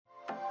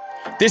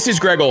This is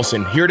Greg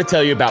Olson, here to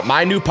tell you about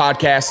my new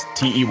podcast,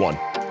 TE1.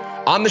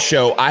 On the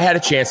show, I had a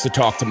chance to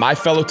talk to my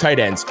fellow tight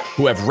ends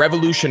who have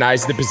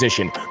revolutionized the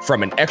position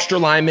from an extra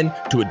lineman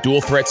to a dual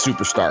threat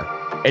superstar.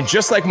 And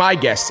just like my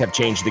guests have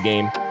changed the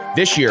game,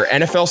 this year,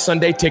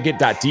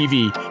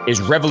 NFLSundayTicket.tv is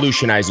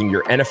revolutionizing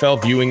your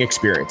NFL viewing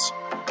experience.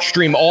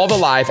 Stream all the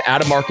live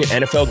out-of-market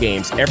NFL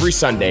games every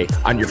Sunday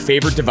on your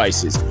favorite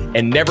devices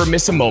and never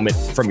miss a moment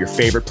from your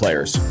favorite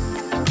players.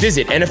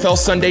 Visit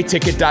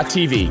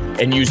NFLSundayTicket.tv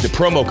and use the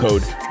promo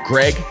code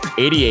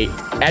GREG88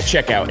 at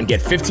checkout and get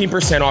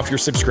 15% off your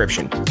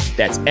subscription.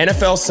 That's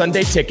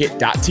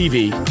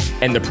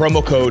NFLSundayTicket.tv and the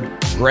promo code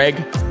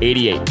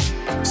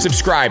GREG88.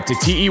 Subscribe to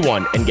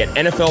TE1 and get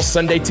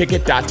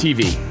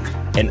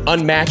NFLSundayTicket.tv, an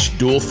unmatched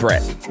dual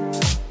threat.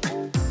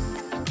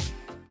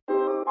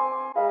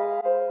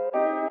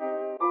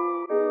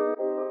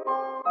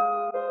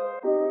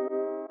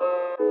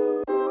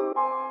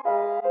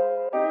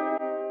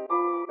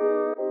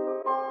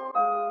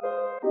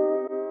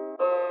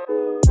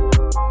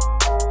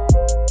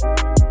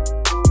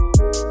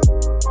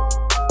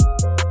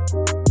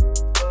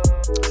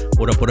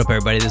 What up,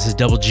 everybody? This is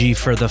Double G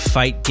for the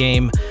Fight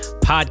Game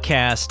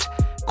Podcast.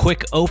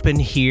 Quick open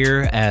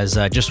here, as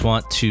I just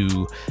want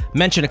to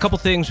mention a couple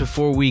things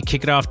before we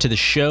kick it off to the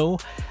show.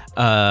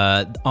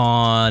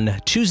 On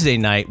Tuesday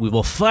night, we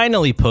will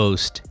finally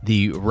post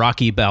the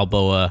Rocky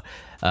Balboa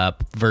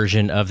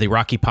version of the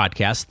Rocky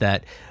podcast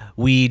that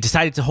we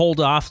decided to hold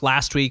off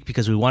last week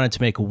because we wanted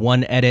to make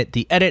one edit.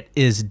 The edit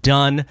is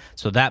done,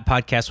 so that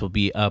podcast will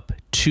be up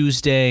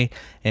Tuesday.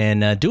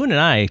 And Duan and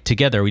I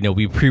together,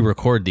 we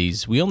pre-record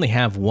these. We only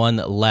have one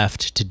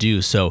left to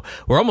do, so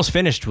we're almost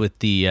finished with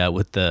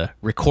the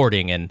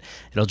recording, and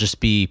it'll just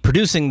be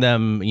producing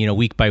them,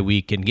 week by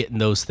week and getting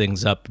those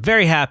things up.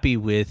 Very happy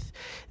with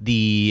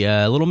the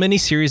little mini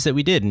series that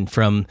we did, and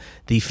from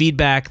the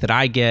feedback that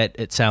I get,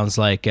 it sounds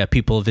like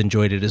people have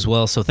enjoyed it as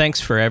well. So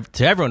thanks to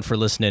everyone for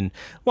listening.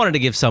 Wanted to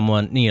give some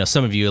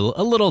of you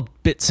a little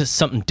bit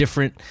something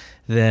different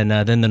than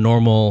the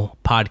normal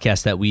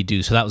podcast that we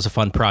do. So that was a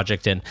fun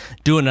project, and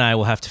Duan and I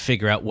will have to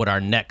figure out what our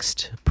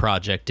next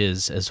project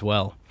is as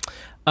well.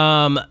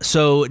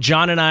 So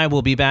John and I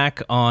will be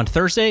back on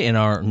Thursday in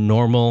our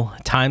normal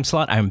time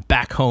slot. I'm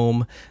back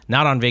home,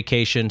 not on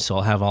vacation, so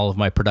I'll have all of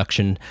my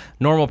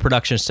normal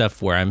production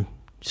stuff where I'm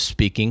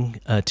speaking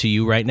to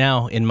you right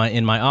now in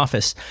my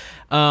office.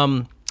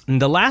 And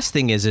the last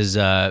thing is this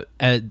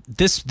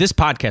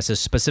podcast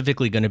is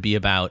specifically going to be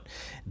about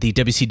the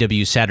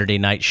WCW Saturday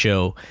Night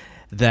Show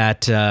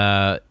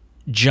that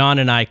John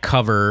and I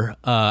cover.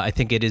 I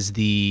think it is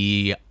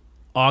the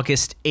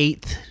August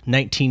 8th,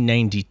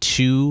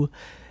 1992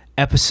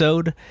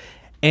 episode.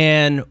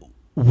 And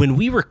when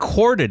we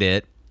recorded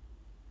it,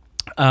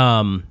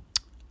 I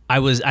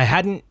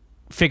hadn't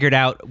figured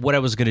out what I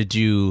was going to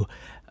do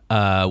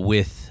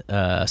with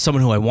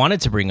someone who I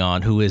wanted to bring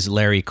on, who is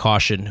Larry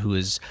Caution, who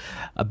is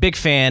a big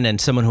fan and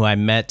someone who I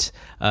met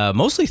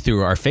mostly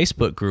through our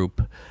Facebook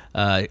group.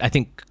 I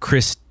think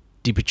Chris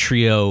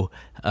DiPatrio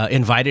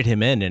invited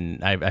him in,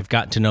 and I've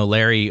gotten to know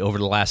Larry over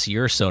the last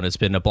year or so, and it's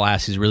been a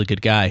blast. He's a really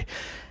good guy.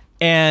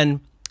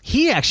 And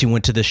he actually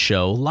went to the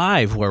show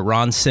live where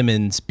Ron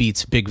Simmons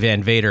beats Big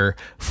Van Vader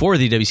for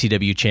the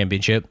WCW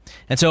Championship.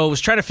 And so I was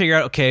trying to figure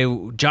out, okay,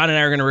 John and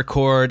I are going to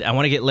record. I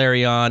want to get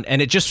Larry on.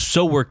 And it just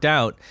so worked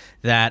out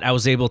that I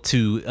was able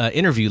to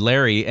interview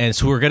Larry. And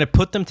so we're going to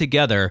put them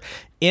together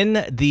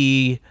in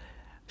the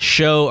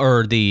show,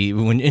 or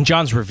in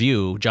John's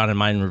review, John and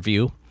mine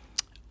review.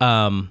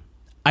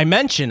 I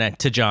mentioned it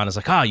to John. I was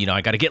like,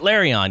 I got to get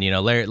Larry on.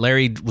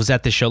 Larry was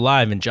at the show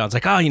live, and John's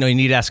like, you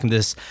need to ask him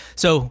this.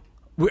 So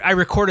I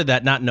recorded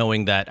that, not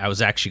knowing that I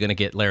was actually going to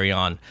get Larry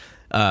on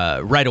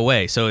right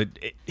away. So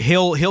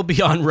he'll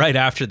be on right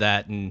after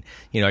that. And,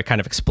 I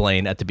kind of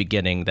explained at the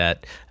beginning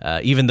that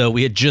even though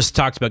we had just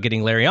talked about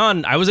getting Larry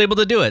on, I was able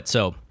to do it.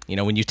 So,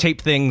 when you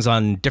tape things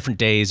on different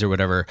days or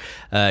whatever,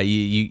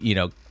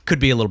 you could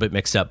be a little bit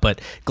mixed up. But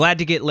glad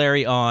to get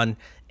Larry on.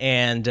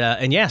 And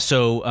yeah,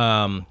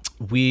 so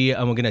we're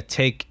going to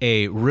take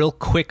a real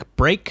quick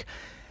break,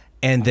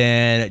 and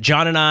then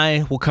John and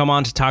I will come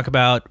on to talk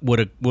about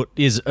what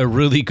is a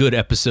really good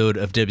episode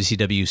of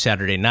WCW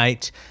Saturday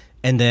Night,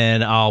 and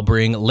then I'll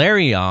bring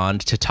Larry on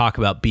to talk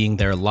about being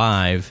there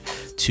live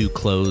to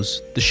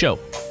close the show.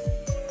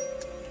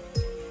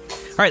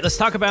 All right, let's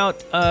talk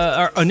about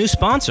a new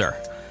sponsor,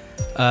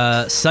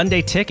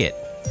 Sunday Ticket.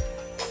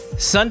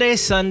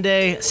 Sundays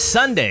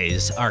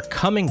are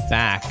coming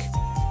back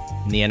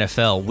in the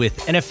NFL with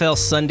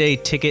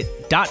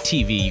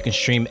NFLSundayTicket.tv. You can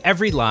stream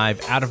every live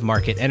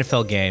out-of-market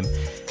NFL game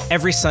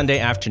every Sunday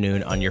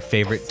afternoon on your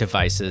favorite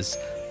devices,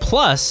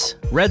 plus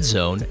Red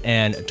Zone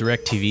and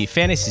DirecTV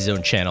Fantasy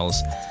Zone channels.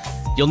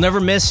 You'll never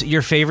miss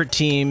your favorite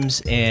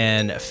teams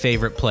and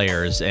favorite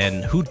players,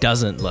 and who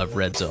doesn't love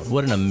Red Zone?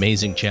 What an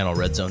amazing channel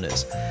Red Zone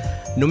is.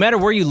 No matter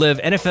where you live,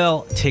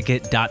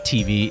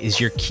 NFLTicket.tv is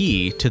your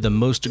key to the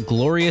most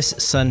glorious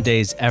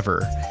Sundays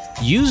ever.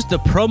 Use the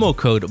promo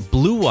code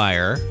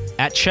BLUEWIRE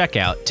at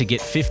checkout to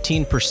get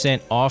 15%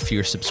 off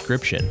your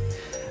subscription.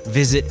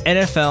 visit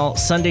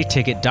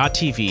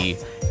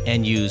NFLSundayTicket.tv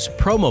and use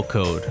promo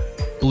code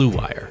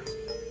BLUEWIRE.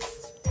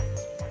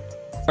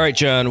 All right,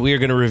 John, we are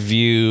going to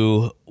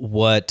review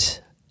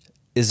what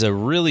is a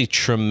really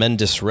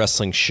tremendous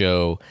wrestling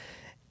show.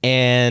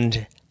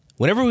 And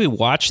whenever we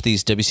watch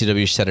these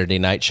WCW Saturday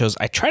night shows,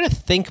 I try to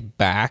think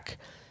back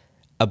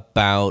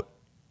about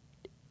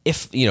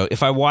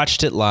if I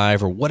watched it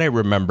live or what I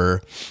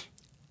remember.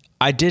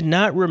 I did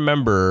not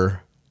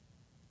remember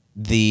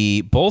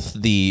both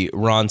the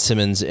Ron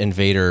Simmons and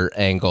Vader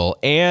angle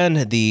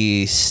and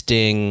the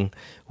Sting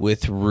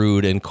with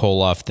Rude and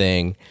Koloff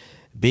thing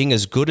being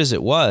as good as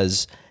it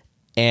was.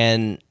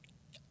 And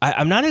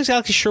I'm not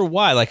exactly sure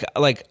why. Like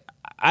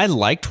I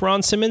liked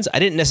Ron Simmons. I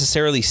didn't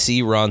necessarily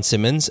see Ron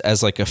Simmons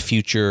as like a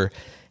future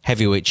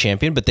heavyweight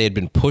champion, but they had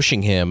been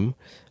pushing him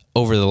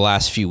over the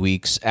last few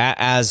weeks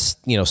as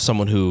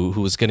someone who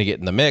was going to get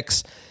in the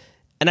mix.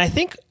 And I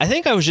think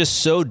I was just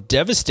so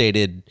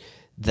devastated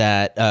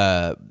that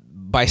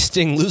by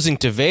Sting losing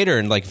to Vader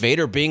and like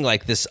Vader being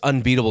like this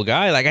unbeatable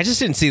guy, like I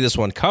just didn't see this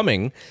one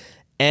coming.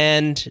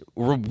 And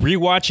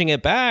rewatching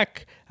it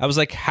back, I was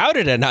like, how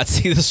did I not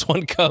see this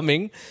one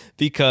coming?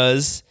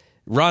 Because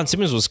Ron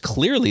Simmons was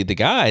clearly the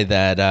guy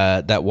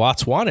that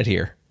Watts wanted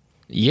here.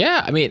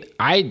 Yeah, I mean,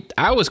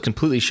 I was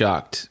completely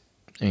shocked.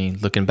 I mean,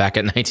 looking back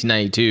at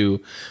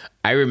 1992,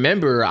 I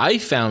remember I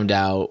found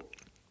out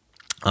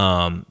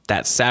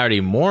that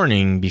Saturday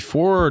morning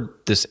before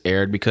this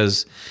aired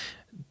because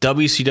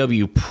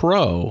WCW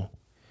Pro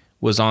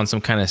was on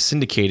some kind of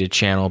syndicated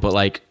channel, but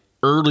like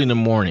early in the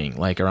morning,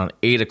 like around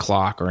 8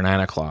 o'clock or 9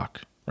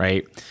 o'clock,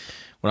 right?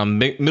 When I'm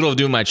middle of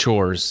doing my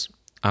chores,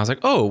 I was like,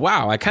 oh,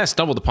 wow. I kind of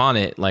stumbled upon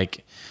it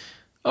like,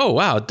 oh,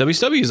 wow,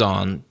 WCW is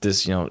on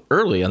this,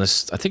 early on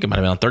this. I think it might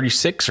have been on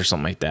 36 or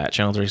something like that,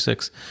 channel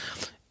 36.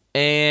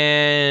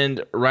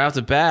 And right off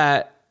the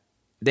bat,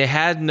 they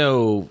had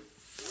no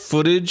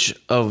footage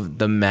of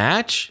the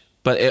match,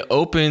 but it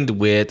opened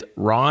with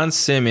Ron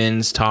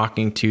Simmons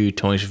talking to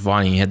Tony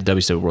Schiavone. He had the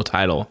WCW World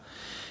Title.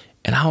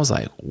 And I was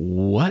like,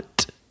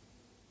 what?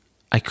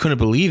 I couldn't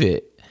believe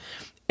it.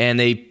 And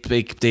they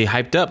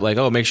hyped up like,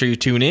 oh, make sure you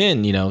tune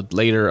in,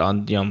 later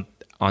on,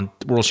 on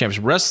World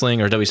Championship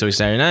Wrestling or WCW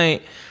Saturday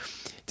Night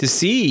to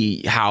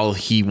see how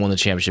he won the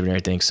championship and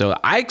everything. So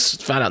I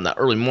found out in the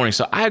early morning.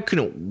 So I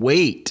couldn't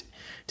wait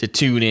to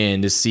tune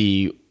in to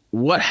see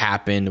what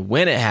happened,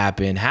 when it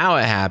happened, how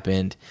it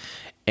happened.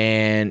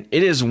 And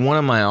it is one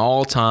of my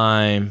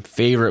all-time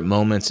favorite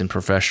moments in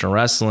professional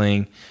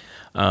wrestling.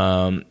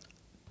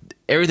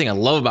 Everything I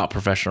love about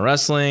professional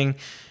wrestling,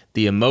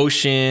 the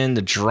emotion,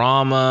 the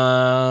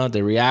drama,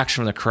 the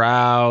reaction from the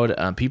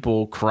crowd,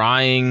 people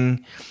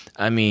crying.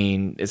 I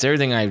mean, it's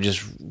everything I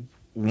just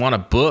want to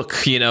book,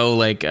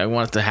 like I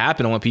want it to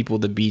happen. I want people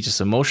to be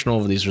just emotional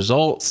over these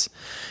results.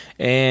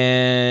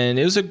 And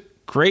it was a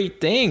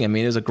great thing. I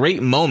mean, it was a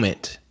great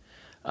moment.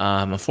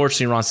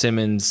 Unfortunately, Ron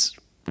Simmons'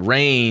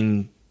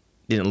 reign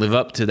didn't live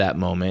up to that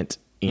moment,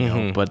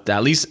 but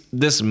at least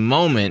this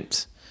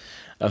moment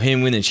of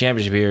him winning the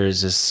championship here is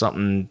just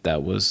something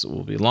that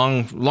will be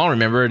long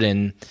remembered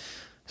and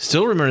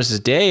still remembered to this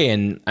day.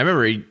 And I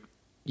remember,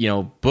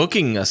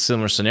 booking a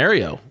similar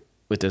scenario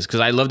with this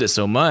because I loved it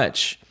so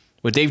much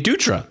with Dave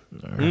Dutra.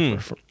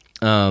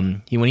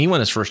 When he won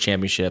his first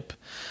championship,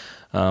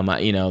 the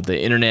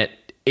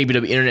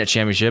ABW Internet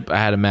Championship, I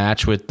had a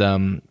match with,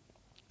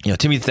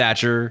 Timothy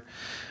Thatcher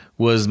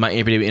was my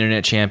ABW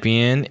Internet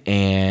champion,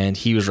 and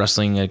he was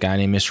wrestling a guy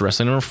named Mr.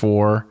 Wrestling Number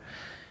 4,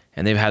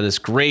 and they've had this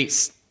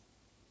great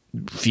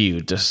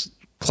feud, just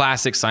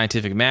classic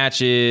scientific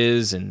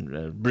matches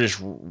and British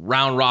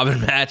round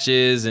robin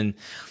matches, and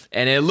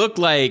it looked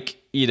like,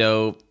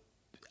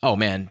 oh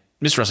man,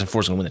 Mr. Wrestling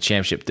 4 is going to win the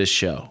championship this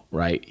show,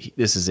 right?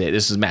 This is it.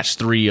 This is match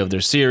 3 of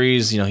their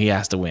series. He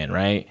has to win,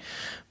 right?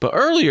 But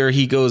earlier,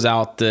 he goes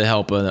out to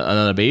help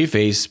another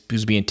babyface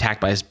who's being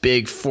attacked by this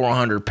big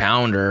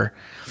 400-pounder,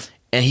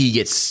 and he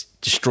gets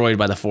destroyed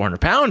by the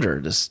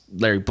 400-pounder. This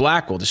Larry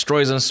Blackwell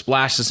destroys him,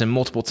 splashes him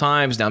multiple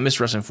times. Now,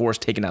 Mr. Wrestling 4 is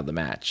taking out the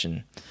match.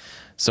 And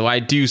so I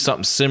do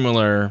something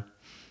similar,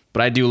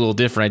 but I do a little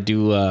different. I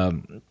do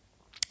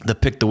the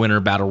Pick the Winner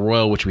Battle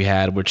Royal, which we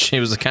had, which it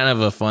was kind of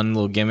a fun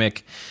little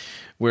gimmick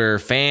where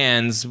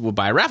fans would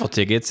buy raffle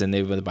tickets, and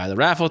they would buy the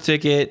raffle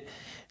ticket.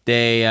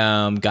 They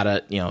got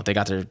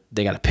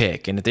a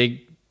pick, and if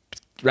they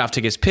raffle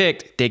tickets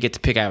picked, they get to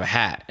pick out of a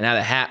hat, and out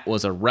of the hat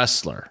was a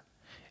wrestler,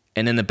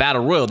 and in the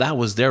battle royal, that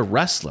was their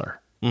wrestler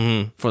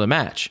for the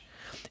match.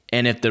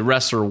 And if the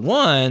wrestler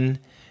won,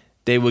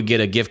 they would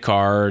get a gift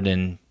card,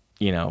 and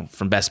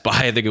from Best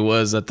Buy, I think it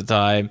was at the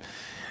time.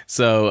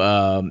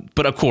 So,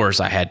 but of course,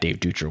 I had Dave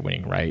Dutra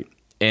winning, right?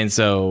 And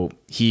so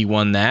he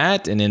won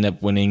that, and ended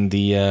up winning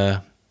the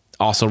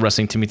also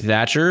wrestling Timothy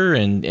Thatcher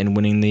and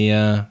winning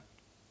the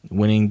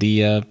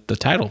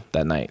title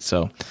that night.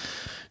 So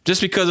just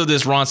because of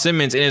this Ron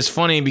Simmons, and it's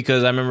funny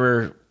because I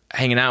remember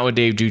hanging out with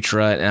Dave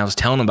Dutra and I was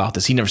telling him about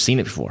this. He'd never seen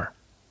it before,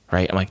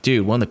 right? I'm like,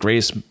 dude, one of the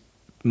greatest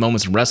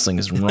moments in wrestling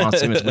is when Ron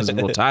Simmons wins the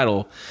world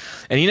title,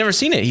 and he never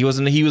seen it. He was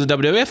a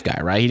WWF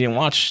guy, right? He didn't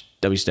watch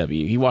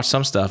WCW. He watched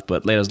some stuff,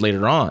 but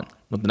later on.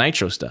 with the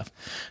Nitro stuff.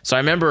 So I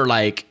remember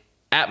like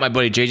at my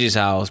buddy JJ's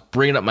house,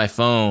 bringing up my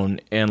phone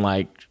and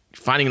like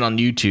finding it on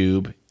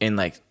YouTube and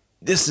like,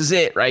 this is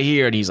it right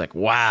here. And he's like,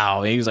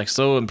 wow. And he was like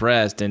so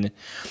impressed. And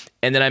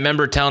then I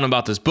remember telling him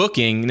about this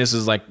booking. And this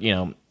is like,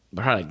 probably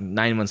like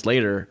 9 months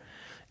later.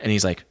 And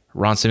he's like,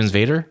 Ron Simmons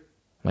Vader? I'm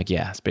like,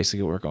 yeah, that's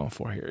basically what we're going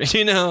for here.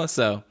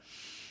 So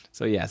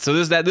yeah. So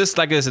this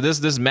like I said,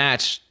 this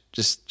match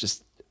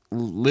just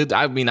lived.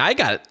 I mean,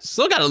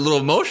 still got a little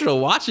emotional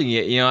watching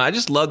it. I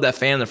just love that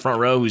fan in the front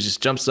row who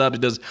just jumps up. He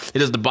does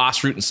the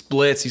boss route and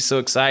splits. He's so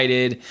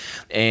excited,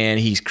 and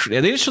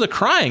they just show the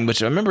crying, but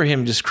I remember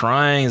him just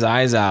crying his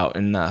eyes out,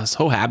 and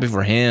so happy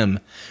for him,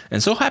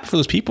 and so happy for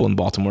those people in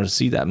Baltimore to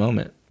see that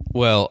moment.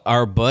 Well,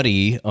 our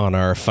buddy on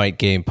our Fight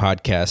Game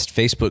podcast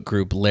Facebook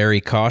group,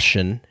 Larry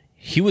Caution,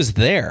 he was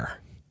there.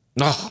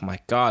 Oh my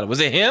God, was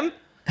it him?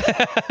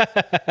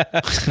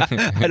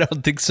 I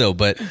don't think so,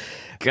 but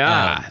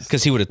God,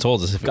 because he would have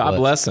told us if God it was.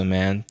 Bless him,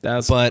 man.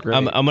 That's but great.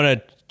 I'm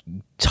gonna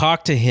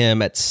talk to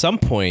him at some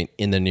point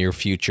in the near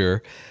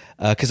future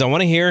because I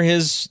want to hear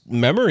his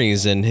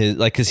memories and his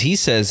because he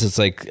says it's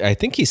like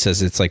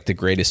it's like the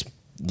greatest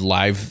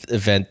live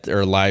event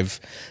or live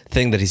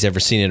thing that he's ever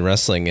seen in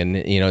wrestling, and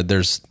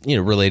there's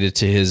related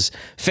to his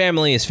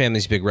family. His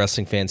family's big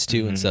wrestling fans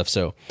too and stuff.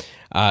 So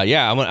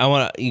I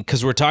want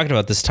because we're talking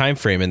about this time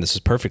frame and this is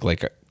perfect.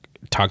 Like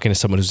talking to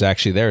someone who's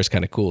actually there is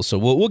kind of cool. So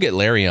we'll get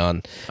Larry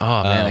on.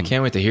 Oh man, I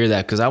can't wait to hear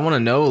that because I want to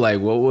know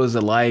like what was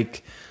it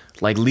like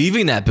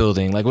leaving that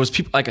building. Like was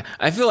people like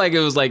I feel like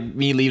it was like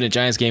me leaving a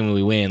Giants game when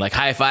we win, like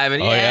high five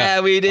and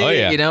we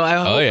did.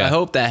 I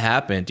hope that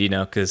happened.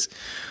 Because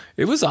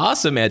it was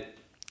awesome.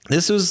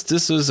 This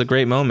was a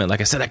great moment.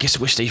 Like I said, I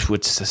just wish they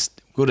would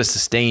have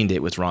sustained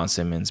it with Ron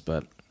Simmons.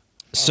 But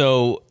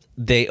so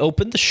they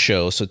opened the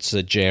show. So it's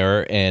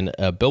JR and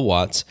Bill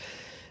Watts.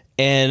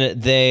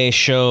 And they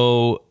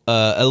show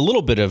a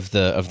little bit of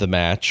the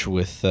match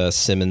with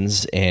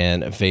Simmons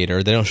and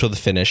Vader. They don't show the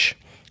finish,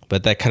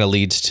 but that kind of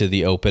leads to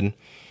the open.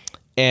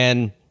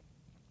 And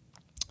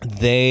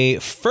they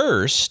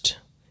first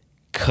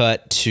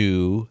cut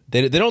to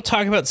they don't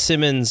talk about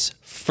Simmons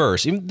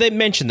first. They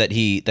mention that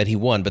he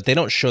won, but they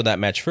don't show that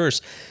match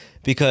first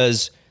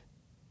because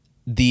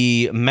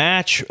the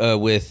match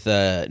with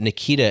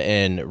Nikita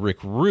and Rick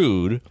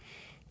Rude,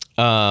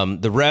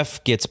 the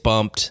ref gets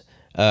bumped.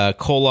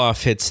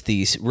 Koloff hits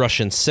the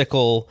Russian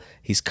sickle.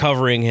 He's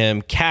covering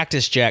him.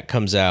 Cactus Jack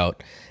comes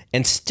out,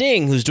 and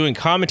Sting, who's doing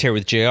commentary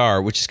with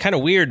JR, which is kind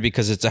of weird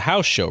because it's a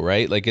house show,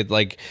 right?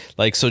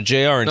 So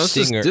JR and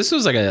Sting. This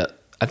was like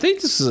I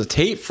think this is a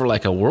tape for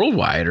like a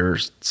worldwide or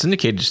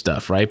syndicated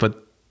stuff, right?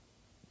 But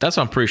that's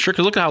what I'm pretty sure.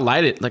 Because look at how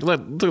light it. Like look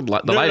at the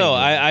light. No,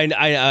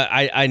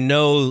 I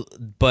know,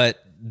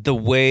 but the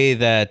way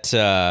that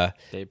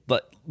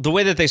the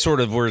way that they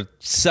sort of were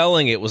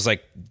selling it was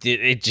like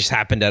it just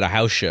happened at a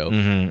house show.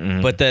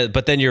 But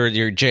then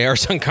your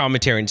JR's on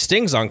commentary and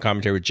Sting's on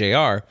commentary with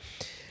JR,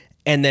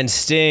 and then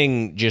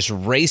Sting just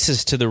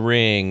races to the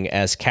ring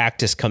as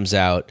Cactus comes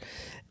out,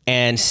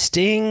 and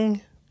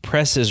Sting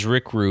presses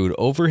Rick Rude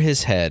over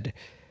his head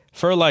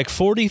for like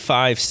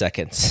 45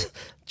 seconds.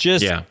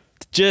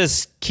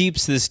 Just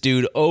keeps this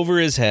dude over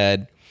his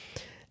head,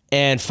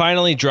 and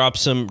finally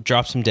drops him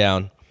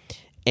down.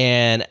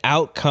 And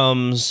out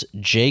comes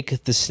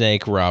Jake the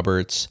Snake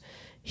Roberts.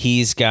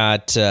 He's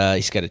got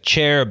a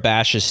chair,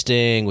 bashes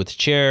Sting with the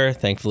chair.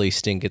 Thankfully,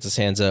 Sting gets his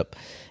hands up.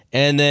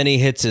 And then he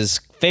hits his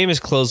famous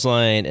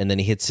clothesline, and then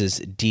he hits his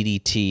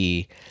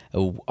DDT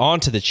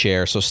onto the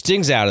chair. So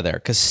Sting's out of there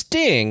because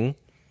Sting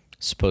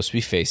is supposed to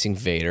be facing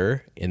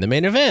Vader in the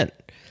main event.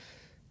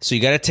 So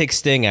you got to take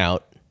Sting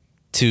out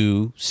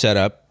to set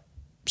up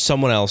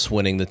someone else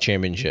winning the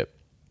championship.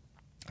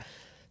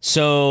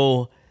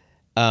 So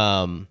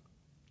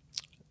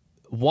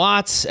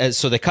Watts,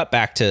 so they cut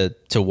back to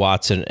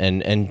Watts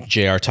and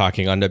JR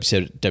talking on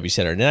WCW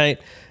Saturday Night,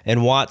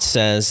 and Watts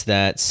says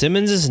that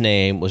Simmons'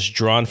 name was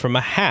drawn from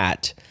a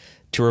hat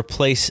to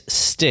replace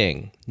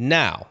Sting.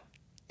 Now,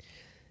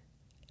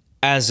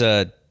 as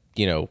a,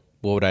 what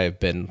would I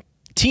have been,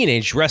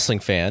 teenage wrestling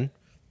fan,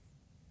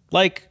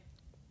 like,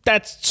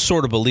 that's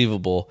sort of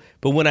believable.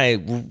 But when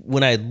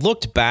I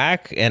looked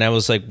back and I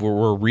was like,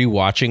 we're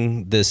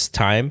rewatching this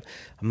time,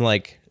 I'm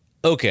like,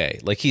 okay,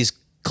 like he's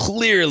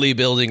clearly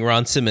building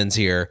Ron Simmons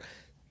here.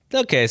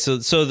 Okay, so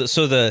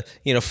the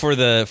for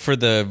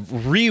the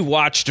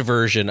rewatched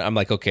version, I'm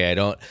like,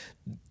 okay,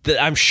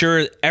 I'm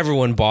sure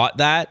everyone bought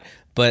that,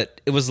 but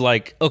it was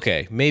like,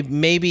 okay,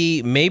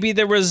 maybe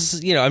there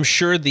was, I'm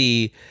sure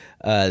the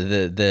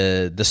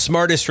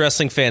smartest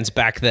wrestling fans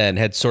back then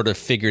had sort of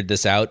figured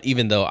this out,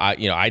 even though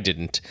I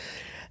didn't.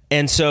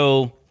 And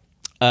so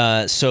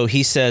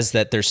he says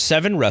that there's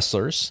 7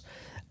 wrestlers,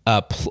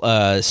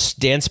 Dan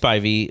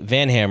Spivey,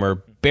 Van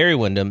Hammer, Barry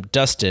Windham,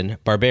 Dustin,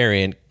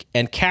 Barbarian,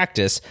 and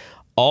Cactus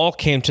all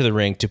came to the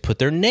ring to put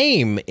their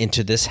name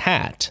into this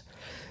hat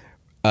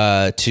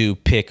to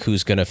pick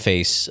who's going to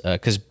face.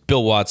 Because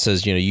Bill Watts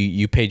says,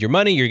 you paid your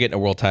money, you're getting a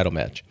world title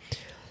match.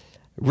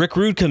 Rick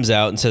Rude comes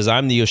out and says,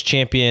 I'm the U.S.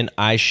 champion.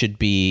 I should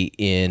be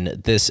in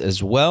this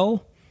as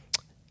well.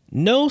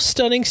 no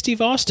stunning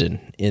Steve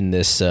Austin in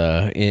this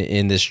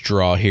in this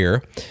draw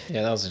here.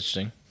 Yeah, that was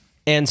interesting.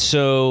 And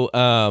so,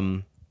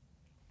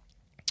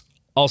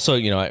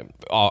 also,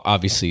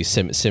 obviously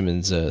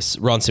Simmons,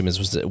 Ron Simmons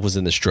was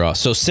in this draw.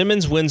 So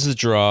Simmons wins the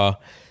draw,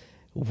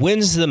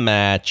 wins the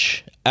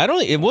match.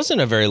 It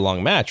wasn't a very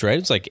long match, right?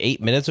 It was like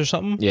 8 minutes or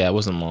something. Yeah, it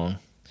wasn't long.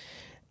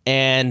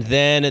 And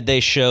then they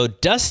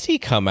showed Dusty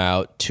come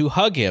out to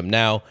hug him.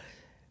 Now,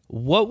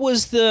 what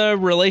was the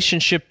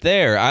relationship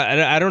there?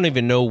 I don't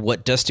even know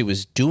what Dusty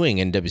was doing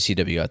in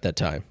WCW at that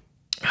time.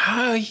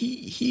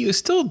 He was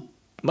still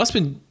must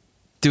have been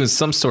doing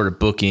some sort of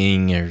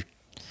booking,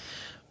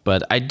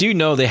 but I do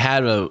know they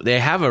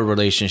have a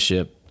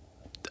relationship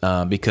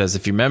because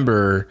if you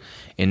remember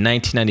in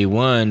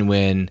 1991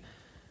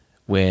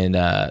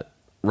 when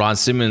Ron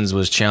Simmons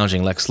was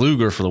challenging Lex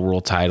Luger for the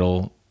world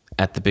title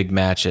at the big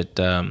match at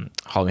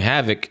Halloween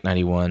Havoc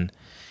 91,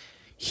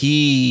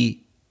 he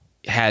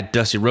had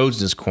Dusty Rhodes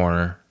in his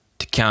corner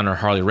to counter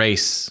Harley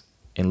Race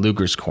in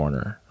Luger's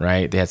corner,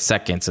 right? They had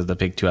seconds of the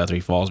big 2 out of 3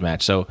 falls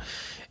match. So,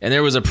 and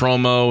there was a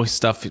promo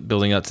stuff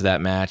building up to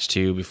that match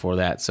too before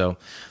that. So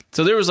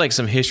there was like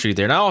some history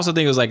there. And I also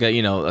think it was like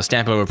a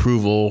stamp of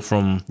approval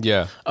from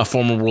a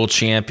former world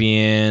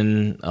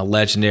champion, a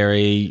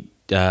legendary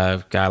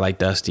guy like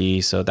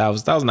Dusty. So that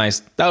was nice.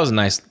 That was a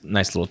nice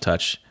little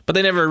touch. But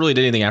they never really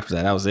did anything after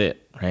that. That was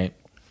it, right?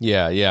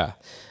 Yeah.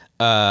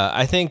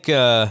 I think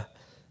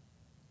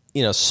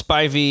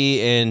Spivey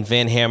and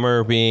Van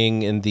Hammer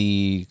being in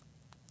the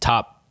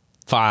top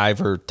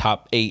 5 or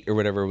top 8 or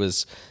whatever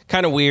was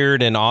kind of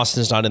weird, and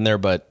Austin's not in there.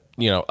 But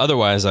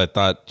otherwise, I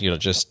thought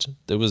just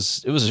it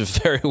was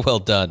very well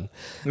done.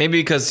 Maybe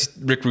because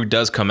Rick Rude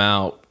does come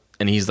out,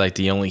 and he's like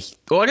the only.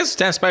 Well, I guess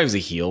Stan Spivey's a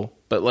heel,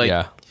 but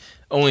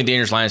only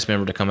Dangerous Alliance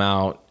member to come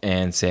out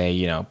and say,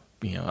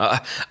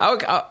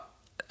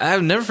 I'll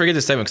never forget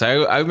this segment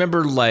because I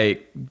remember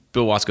like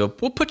Bill Watts go,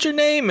 "Well, put your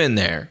name in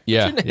there."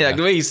 Yeah. Like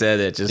the way he said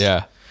it just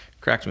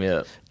cracked me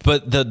up.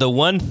 But the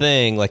one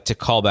thing, like to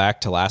call back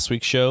to last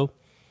week's show,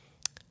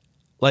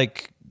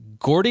 like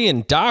Gordy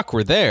and Doc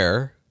were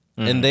there,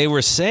 and they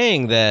were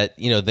saying that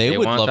they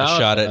would love a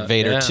shot at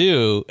Vader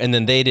too, and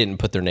then they didn't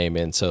put their name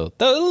in. So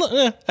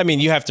I mean,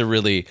 you have to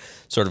really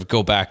sort of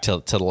go back to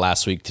the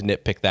last week to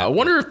nitpick that. I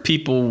wonder if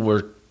people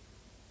were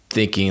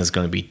thinking it's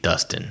going to be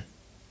Dustin.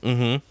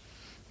 Mm-hmm.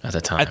 At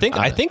the time,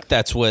 I think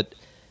that's what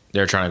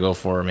they're trying to go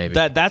for. Maybe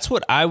that's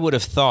what I would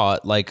have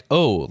thought. Like,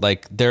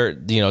 they're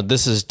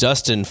this is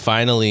Dustin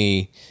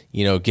finally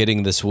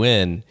getting this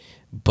win,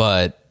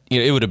 but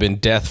it would have been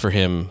death for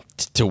him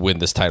to win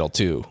this title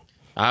too.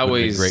 I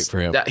always great for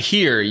him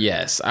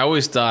yes. I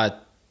always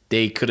thought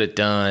they could have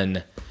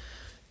done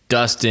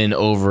Dustin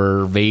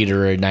over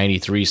Vader in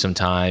 '93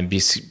 sometime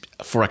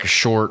for like a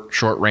short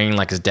reign,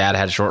 like his dad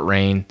had a short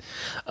reign.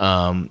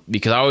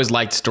 Because I always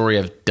liked the story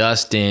of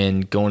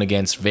Dustin going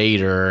against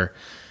Vader,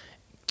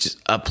 just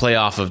a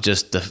playoff of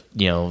just the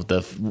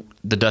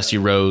Dusty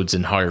Rhodes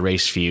and Harley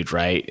Race feud,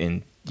 right?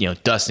 And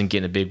Dustin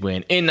getting a big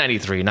win in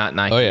 '93, not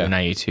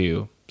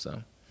 92.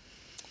 So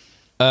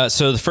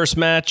the first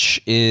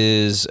match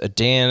is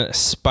Dan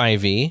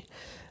Spivey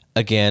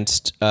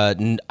against I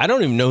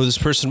don't even know who this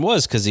person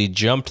was because he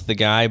jumped the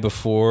guy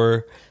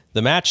before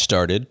the match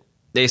started.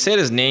 They said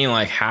his name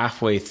like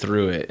halfway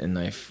through it, and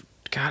I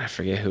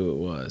forget who it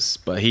was,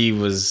 but he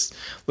looked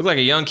like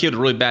a young kid with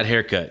a really bad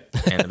haircut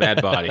and a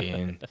bad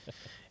body,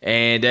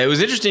 and it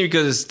was interesting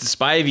because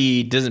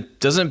Spivey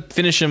doesn't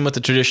finish him with the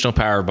traditional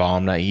power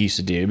bomb that he used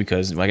to do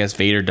because I guess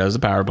Vader does the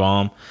power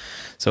bomb,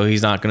 so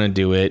he's not going to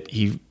do it.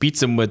 He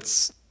beats him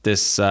with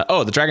this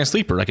the Dragon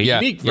Sleeper, like a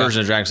unique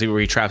version of Dragon Sleeper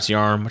where he traps the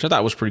arm, which I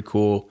thought was pretty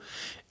cool.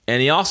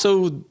 And he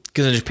also,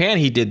 because in Japan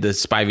he did the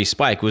Spivey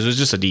Spike, which was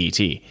just a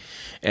DDT.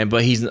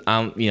 But he's he's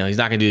not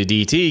going to do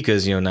the DDT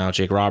because now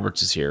Jake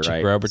Roberts is here, right?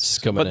 Jake Roberts is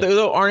coming. But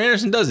though Arn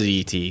Anderson does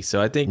the DDT,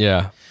 so I think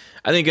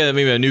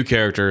maybe a new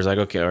character is like,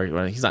 okay,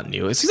 well, he's not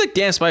new. It seems like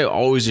Dan Spivey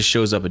always just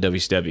shows up at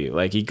WCW.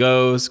 Like he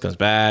goes, comes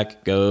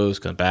back, comes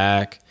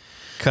back,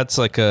 cuts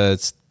like a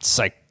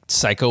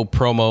psycho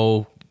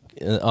promo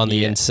on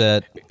the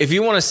inset. If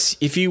you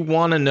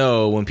want to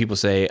know when people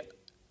say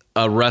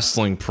a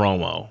wrestling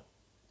promo,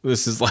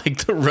 this is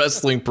like the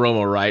wrestling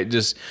promo, right?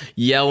 Just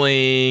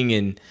yelling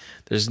and.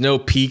 There's no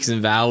peaks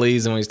and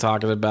valleys in what he's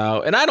talking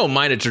about. And I don't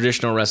mind a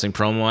traditional wrestling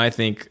promo. I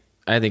think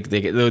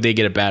they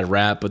get a bad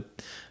rap, but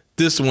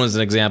this one's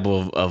an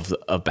example of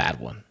a bad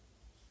one.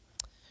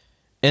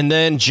 And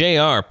then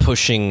JR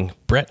pushing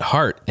Bret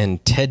Hart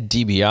and Ted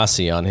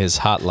DiBiase on his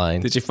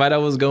hotline. Did you find out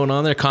what was going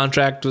on there?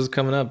 Contract was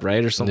coming up,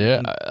 right? Or something?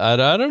 Yeah, I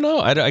don't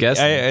know.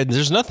 There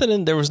was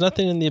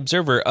nothing in the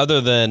Observer other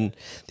than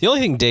the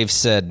only thing Dave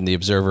said in the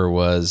Observer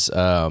was...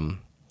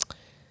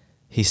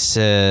 He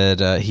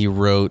said he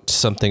wrote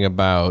something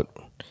about,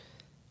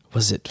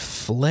 was it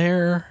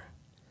Flair?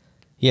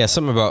 Yeah,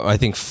 something about, I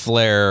think,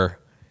 Flair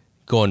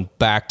going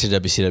back to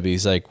WCW.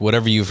 He's like,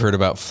 whatever you've heard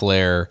about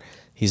Flair,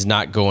 he's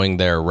not going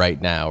there right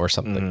now or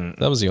something.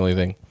 That was the only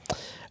thing.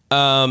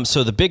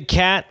 So the Big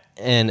Cat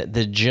and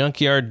the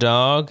Junkyard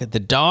Dog, the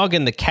dog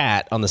and the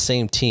cat on the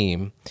same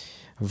team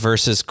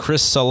versus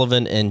Chris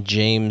Sullivan and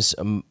James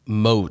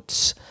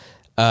Motes.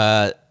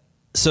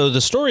 So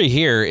the story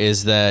here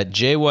is that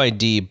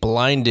JYD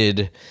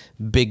blinded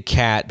Big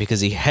Cat because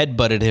he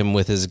headbutted him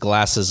with his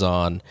glasses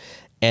on,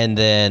 and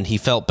then he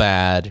felt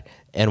bad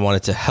and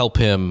wanted to help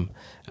him,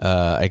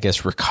 I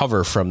guess,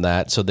 recover from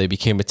that. So they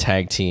became a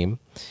tag team.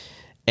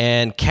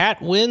 And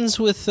Cat wins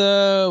with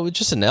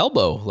just an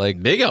elbow,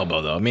 like big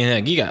elbow though. I mean,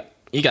 like, you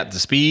got the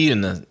speed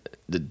and the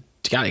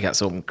God, he got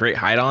some great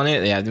height on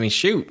it. Yeah, I mean,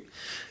 shoot,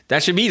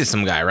 that should be to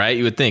some guy, right?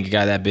 You would think a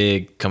guy that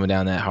big coming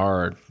down that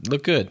hard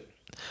look good.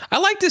 I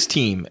like this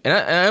team, and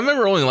I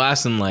remember only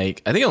lasting I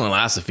think it only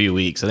lasts a few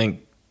weeks. I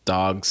think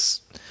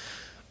Dog's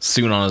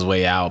soon on his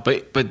way out,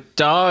 but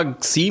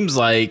Dog seems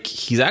like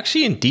he's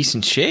actually in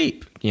decent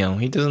shape. You know,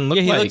 he doesn't look.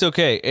 Yeah, he looked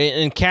okay,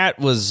 and Cat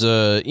was,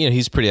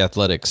 he's pretty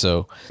athletic,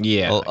 so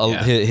yeah.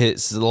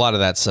 A lot of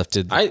that stuff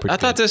did. I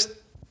thought this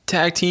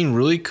tag team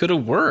really could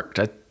have worked.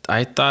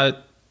 I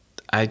thought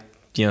sad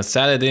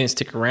they didn't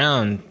stick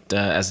around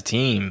as a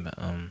team.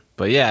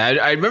 But yeah,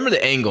 I remember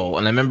the angle,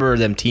 and I remember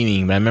them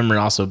teaming, but I remember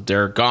also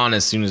they're gone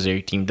as soon as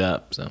they teamed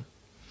up. So.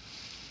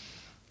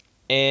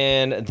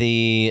 And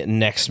the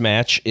next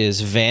match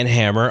is Van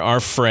Hammer, our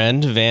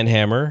friend Van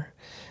Hammer,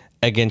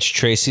 against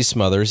Tracy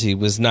Smothers. He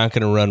was not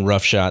going to run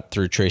roughshod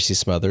through Tracy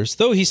Smothers,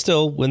 though he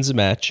still wins the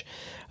match.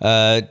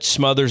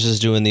 Smothers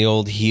is doing the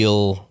old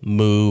heel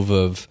move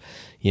of,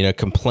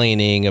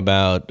 complaining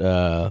about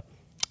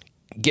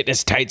getting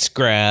his tights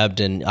grabbed,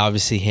 and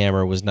obviously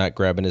Hammer was not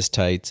grabbing his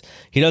tights.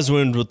 He does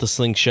win with the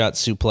slingshot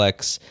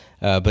suplex,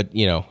 but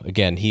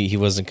again, he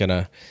wasn't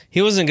gonna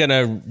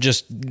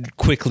just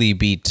quickly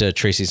beat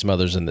Tracy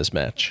Smothers in this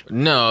match.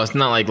 No, it's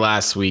not like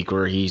last week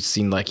where he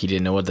seemed like he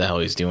didn't know what the hell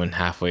he was doing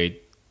halfway.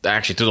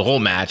 Actually, through the whole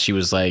match, he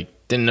was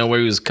didn't know where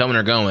he was coming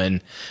or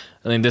going.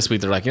 I think this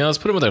week they're like, let's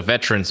put him with a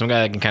veteran, some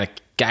guy that can kind of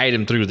guide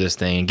him through this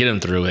thing and get him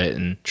through it.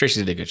 And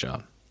Tracy did a good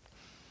job.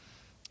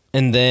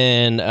 And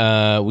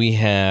then we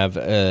have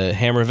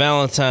Hammer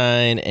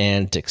Valentine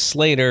and Dick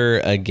Slater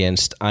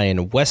against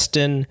Ian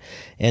Weston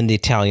and the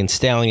Italian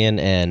Stallion.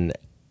 And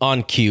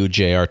on cue,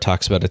 JR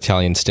talks about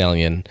Italian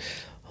Stallion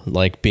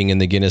like being in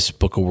the Guinness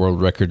Book of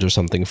World Records or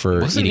something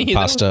for eating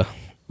pasta.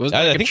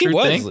 I think he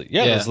was. Thing?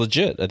 Yeah, it was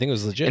legit. I think it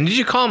was legit. And did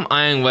you call him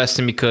Ian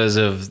Weston because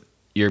of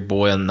your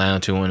boy on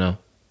 90210?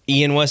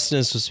 Ian Weston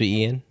is supposed to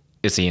be Ian?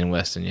 It's Ian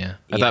Weston, yeah.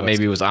 I thought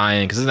maybe it was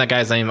Ian, because isn't that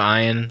guy's name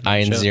Ian?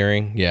 Ian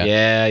Ziering, yeah.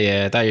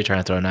 Yeah. I thought you were trying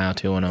to throw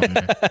 90210 in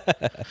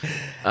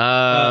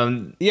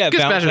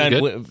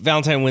there.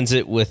 Valentine wins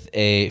it with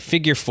a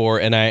figure four,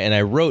 and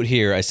I wrote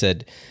here, I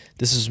said,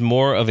 this is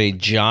more of a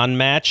John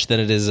match than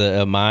it is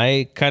a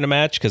my kind of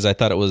match, because I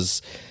thought it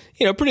was,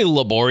 pretty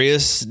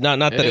laborious. Not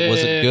that it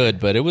wasn't good,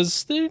 but it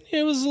was a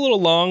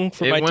little long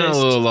for my taste. It went a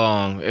little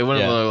long.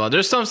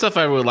 There's some stuff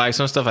I really like.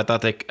 Some stuff I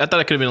thought it could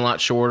have been a lot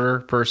shorter.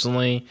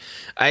 Personally,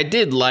 I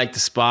did like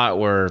the spot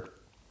where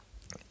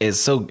it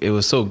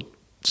was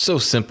so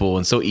simple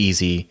and so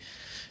easy.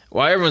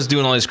 While everyone's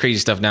doing all this crazy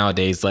stuff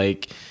nowadays,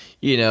 Slater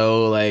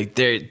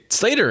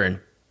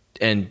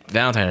and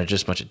Valentine are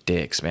just a bunch of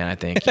dicks, man. I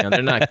think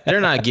they're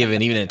not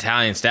giving even an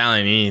Italian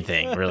Stallion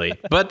anything really,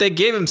 but they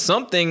gave him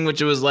something,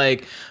 which was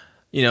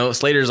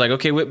Slater's like,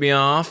 okay, whip me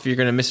off. You're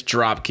gonna miss a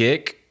drop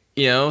kick,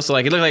 so it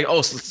looked like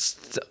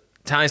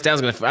Italian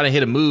Stallion's gonna finally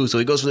hit a move, so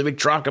he goes for the big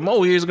drop kick.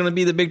 Oh, here's gonna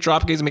be the big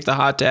drop kick to make the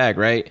hot tag,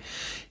 right?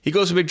 He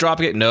goes for the big drop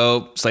kick.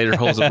 Nope. Slater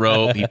holds the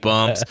rope. He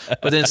bumps,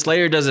 but then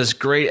Slater does this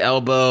great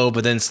elbow.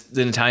 But then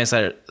Italian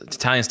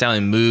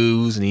Stallion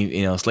moves,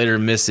 and Slater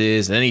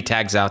misses, and then he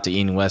tags out to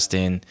Ian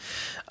Weston,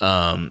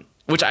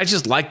 which I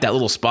just like that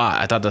little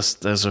spot. I thought that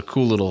was a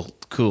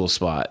cool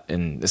spot,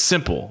 and it's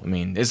simple. I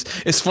mean,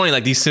 it's funny,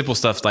 these simple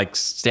stuff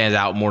stands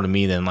out more to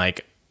me than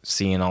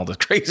seeing all the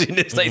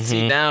craziness I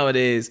see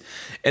nowadays.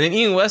 And then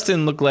Ian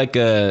Weston looked like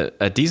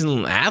a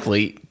decent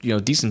athlete,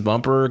 decent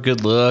bumper,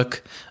 good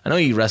look. I know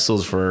he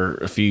wrestled for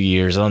a few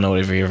years. I don't know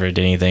if he ever did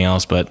anything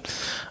else, but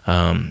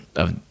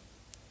of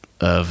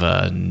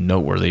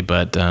noteworthy.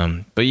 But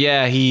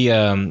yeah,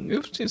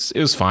 it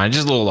was fine.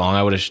 Just a little long.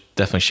 I would have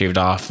definitely shaved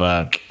off.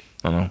 I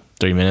don't know,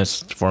 3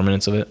 minutes, 4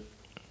 minutes of it.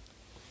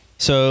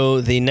 So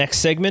the next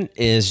segment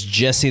is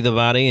Jesse the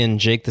Body and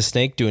Jake the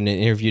Snake doing an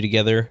interview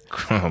together.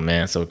 Oh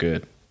man, so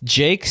good.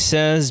 Jake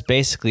says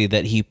basically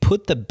that he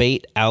put the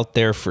bait out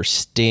there for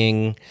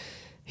Sting.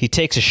 He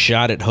takes a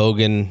shot at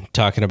Hogan,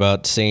 talking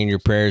about saying your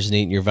prayers and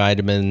eating your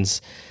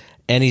vitamins.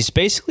 And he's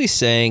basically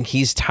saying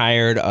he's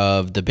tired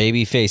of the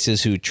baby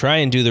faces who try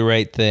and do the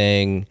right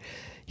thing.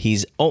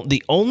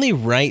 The only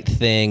right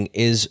thing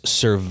is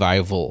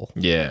survival.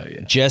 Yeah.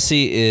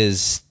 Jesse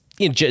is,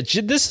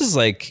 this is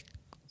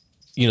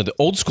the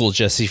old school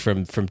Jesse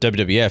from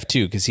WWF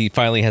too, because he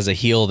finally has a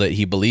heel that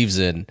he believes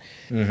in,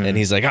 and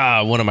he's like,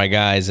 one of my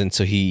guys, and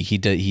so he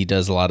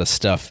does a lot of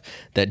stuff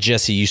that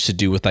Jesse used to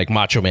do with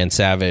Macho Man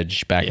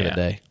Savage back in the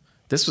day.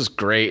 This was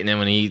great, and then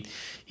when he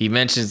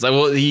mentions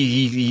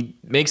he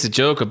makes a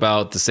joke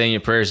about the saying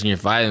your prayers and your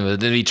vitamins, but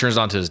then he turns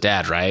on to his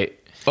dad, right?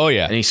 Oh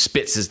yeah, and he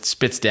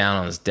spits down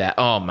on his dad.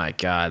 Oh my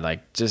god,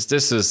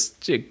 this is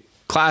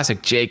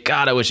classic Jake.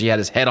 God, I wish he had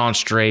his head on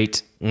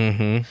straight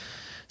to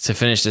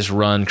finish this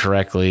run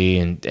correctly,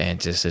 and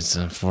just it's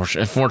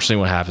unfortunately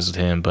what happens with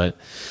him. But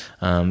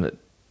God,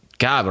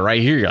 but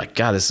right here you're like,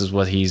 God, this is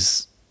what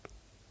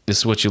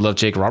you love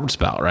Jake Roberts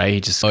about, right?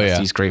 He just has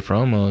these great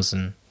promos,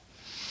 and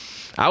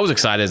I was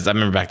excited. I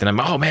remember back then, I'm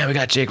oh man, we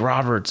got Jake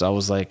Roberts. I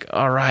was like,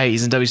 all right,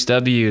 he's in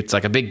WCW. It's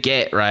like a big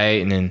get,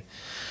 right? And then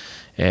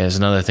there's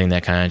another thing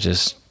that kind of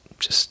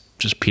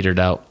just petered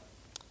out.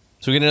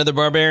 So we get another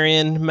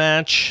Barbarian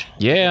match.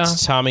 Yeah.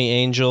 It's Tommy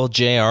Angel.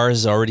 JR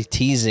is already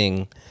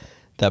teasing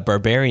that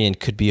Barbarian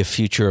could be a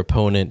future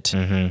opponent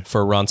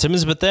for Ron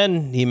Simmons. But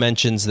then he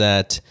mentions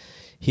that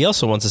he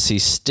also wants to see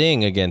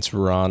Sting against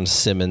Ron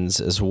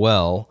Simmons as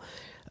well.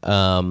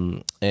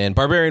 And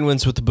Barbarian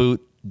wins with the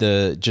boot.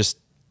 This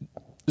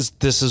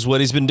is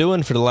what he's been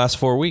doing for the last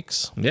 4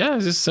 weeks. Yeah,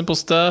 it's just simple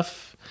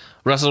stuff.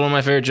 Russell's one of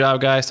my favorite job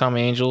guys,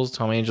 Tommy Angels.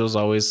 Tommy Angels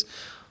always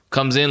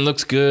comes in,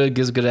 looks good,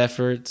 gives a good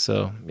effort.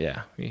 So,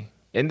 yeah.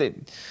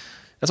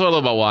 That's what I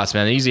love about Watts,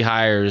 man. Easy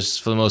hires,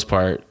 for the most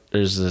part.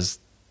 There's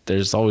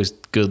always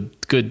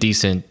good,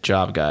 decent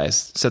job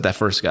guys. Except that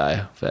first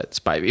guy that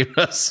Spivey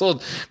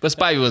wrestled. But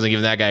Spivey wasn't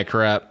giving that guy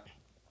crap.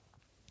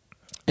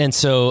 And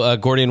so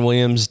Gordy and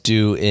Williams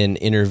do an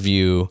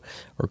interview,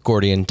 or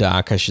Gordy and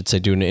Doc, I should say,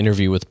 do an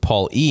interview with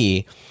Paul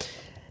E.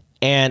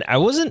 And I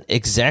wasn't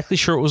exactly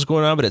sure what was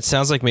going on, but it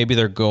sounds like maybe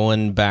they're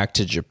going back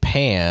to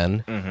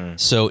Japan.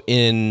 So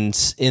in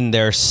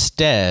their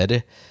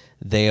stead,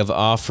 they have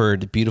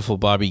offered beautiful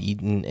Bobby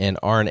Eaton and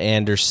Arn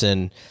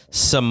Anderson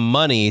some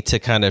money to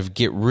kind of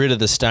get rid of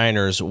the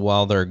Steiners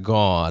while they're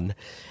gone.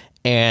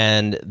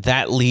 And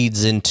that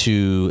leads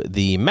into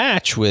the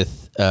match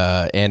with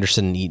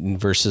Anderson and Eaton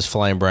versus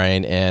Flying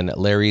Brian and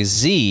Larry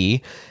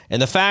Z. And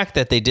the fact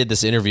that they did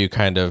this interview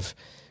kind of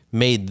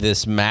made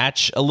this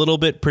match a little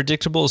bit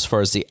predictable as far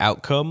as the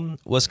outcome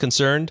was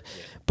concerned.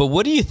 But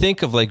what do you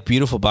think of like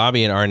beautiful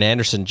Bobby and Arn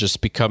Anderson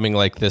just becoming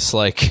like this,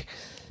 like,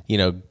 you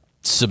know,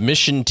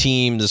 submission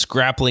team, this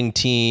grappling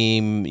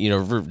team, you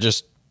know,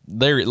 just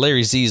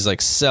Larry Z's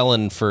like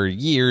selling for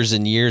years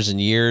and years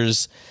and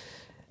years.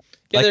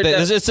 Like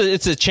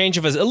it's a change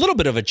of a little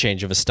bit of a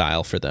change of a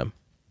style for them.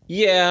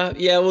 Yeah.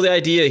 Well, the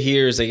idea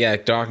here is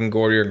that Doc and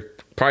Gordy are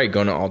probably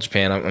going to All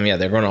Japan. I mean,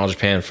 they're going to All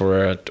Japan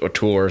for a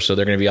tour, so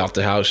they're going to be off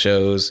the house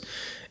shows.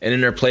 And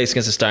in their place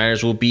against the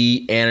Steiners will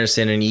be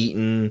Anderson and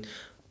Eaton.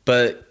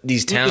 But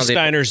these towns, the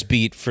Steiners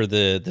beat for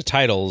the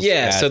titles.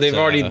 Yeah, so they've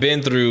already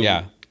been through.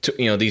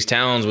 These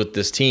towns with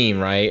this team,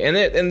 right? And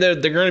they're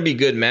going to be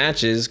good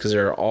matches because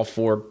they're all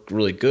four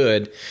really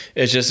good.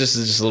 It's just this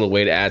is just a little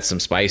way to add some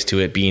spice to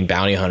it, being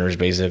bounty hunters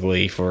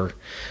basically for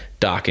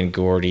Doc and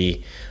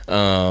Gordy.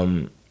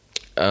 They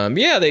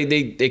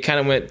kind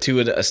of went to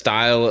a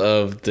style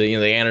of the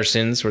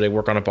Andersons where they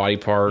work on a body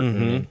part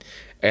and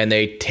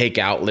they take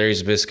out Larry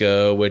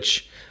Zbyszko,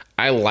 which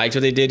I liked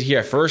what they did here.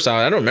 At first,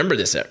 I don't remember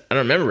this. I don't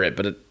remember it,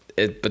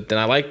 but then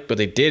I like what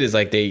they did is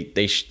like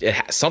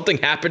something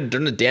happened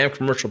during the damn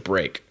commercial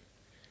break,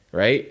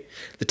 right?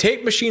 The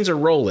tape machines are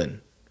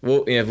rolling.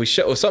 Well, if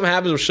something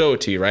happens, we'll show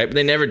it to you, right? But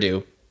they never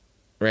do,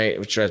 right?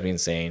 Which drives me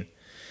insane.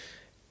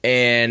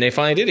 And they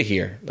finally did it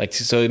here, like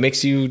so. It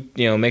makes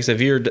makes the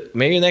viewer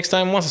maybe next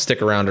time wants to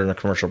stick around during a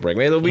commercial break.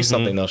 Maybe there'll be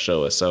something they'll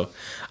show us. So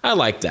I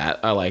like that.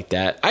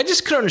 I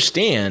just couldn't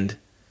understand.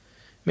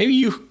 Maybe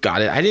you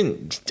got it. I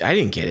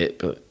didn't get it.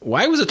 But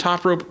why was the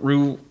top rope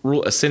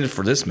rule ascended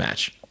for this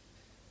match?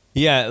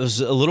 Yeah, it was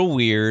a little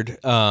weird.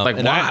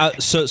 Why?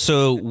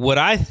 So what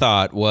I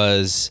thought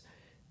was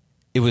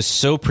it was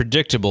so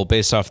predictable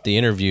based off the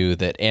interview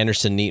that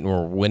Anderson and Eaton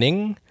were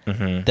winning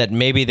that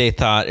maybe they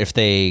thought if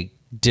they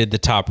did the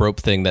top rope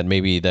thing that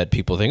maybe that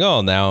people think,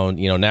 oh,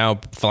 now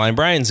Flying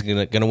Brian's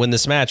gonna win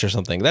this match or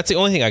something. That's the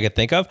only thing I could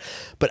think of.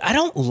 But I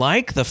don't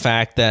like the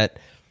fact that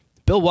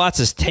Bill Watts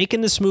has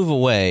taken this move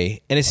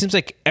away, and it seems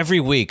like every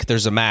week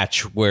there's a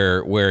match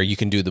where you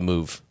can do the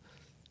move.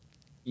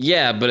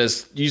 Yeah, but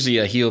it's usually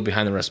a heel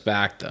behind the rest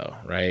back, though,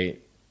 right?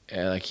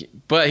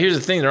 But here's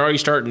the thing: they're already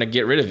starting to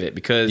get rid of it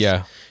because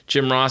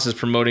Jim Ross is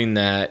promoting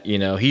that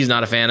he's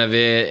not a fan of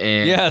it,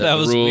 and that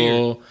was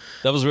rule. Weird.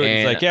 That was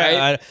weird. It's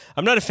like,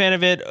 I'm not a fan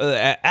of it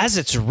as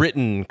it's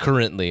written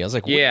currently. I was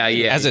like,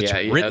 as it's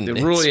written. The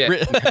rule,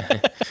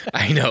 written.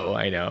 I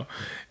know,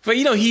 but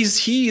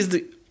he's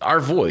our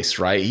voice,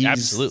 right?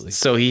 Absolutely.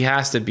 So he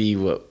has to be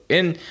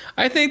and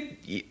I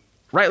think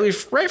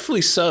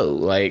rightfully so.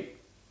 Like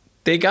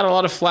they got a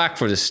lot of flack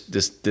for this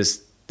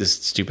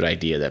stupid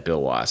idea that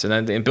Bill Watts,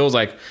 and Bill's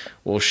like,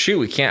 well,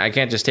 shoot, I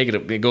can't just take it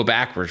and go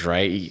backwards,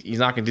 right? He's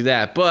not gonna do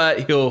that,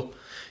 but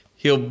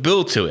he'll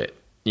build to it,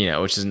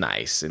 which is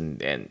nice,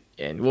 and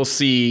we'll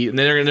see. And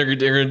then they're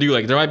gonna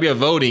do there might be a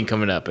voting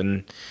coming up,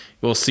 and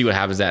we'll see what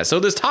happens. So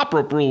this top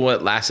rope rule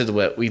lasted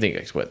we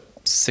think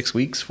 6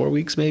 weeks, 4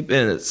 weeks maybe.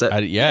 And I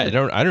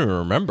don't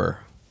remember.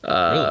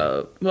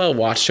 Really? Well,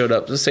 Watts showed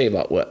up. Let's say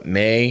about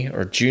May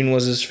or June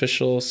was his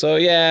official. So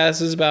yeah, it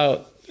was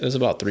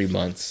about 3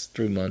 months.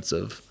 3 months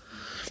of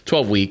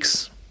 12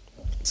 weeks.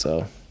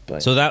 So,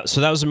 But So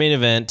that was the main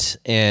event,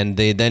 and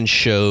they then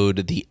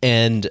showed the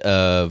end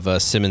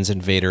of Simmons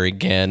and Vader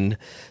again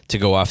to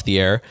go off the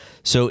air.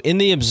 So in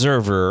the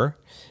Observer,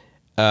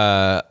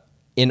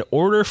 in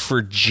order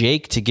for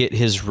Jake to get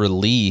his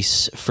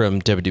release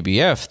from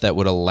WWF that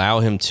would allow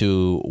him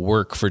to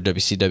work for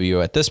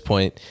WCW at this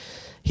point,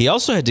 he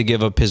also had to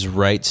give up his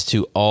rights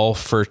to all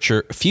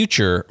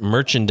future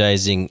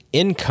merchandising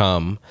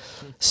income,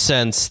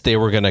 since they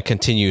were going to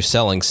continue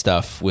selling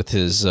stuff with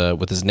his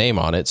name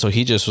on it. So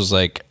he just was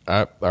like,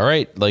 all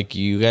right, like,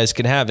 you guys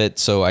can have it,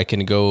 so I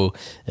can go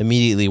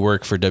immediately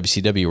work for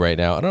WCW right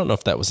now. I don't know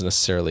if that was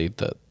necessarily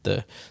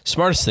the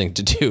smartest thing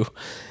to do.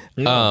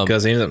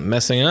 Because he ended up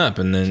messing it up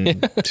and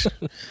then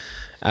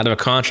out of a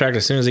contract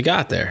as soon as he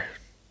got there.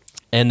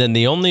 And then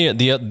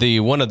the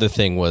one other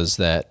thing was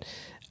that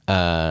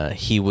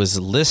he was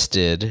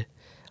listed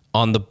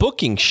on the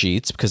booking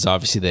sheets, because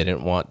obviously they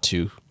didn't want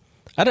to.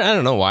 I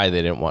don't know why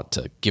they didn't want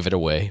to give it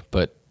away,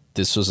 but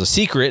this was a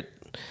secret.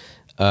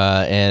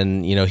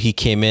 And, he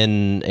came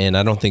in, and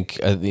I don't think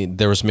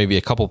there was maybe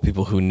a couple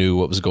people who knew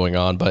what was going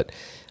on, but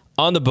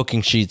on the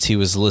booking sheets, he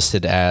was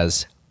listed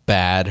as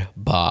Bad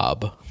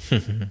Bob.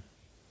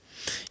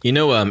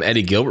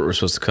 Eddie Gilbert was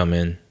supposed to come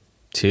in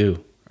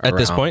too. At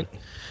this point?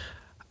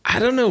 I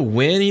don't know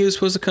when he was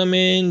supposed to come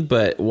in,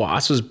 but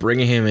Watts was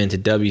bringing him into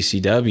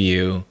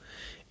WCW.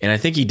 And I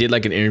think he did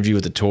like an interview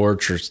with the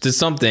Torch or did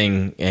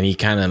something, and he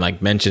kind of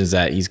like mentions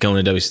that he's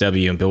going to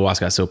WCW, and Bill Watts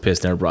got so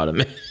pissed never brought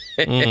him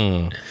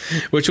in,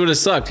 which would have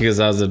sucked because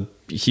I was a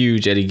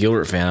huge Eddie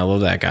Gilbert fan. I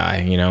love that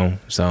guy,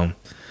 So,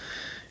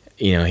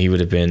 he would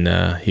have been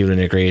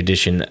a great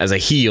addition as a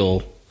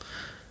heel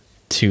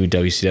to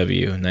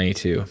WCW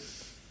 '92.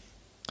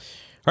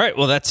 All right,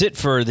 well, that's it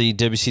for the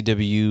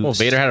WCW. Well,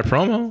 Vader had a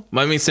promo.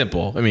 I mean,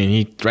 simple. I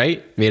mean,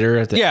 Vader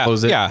at the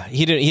close it. Yeah,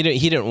 he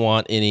didn't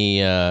want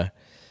any.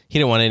 He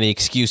didn't want any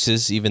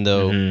excuses, even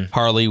though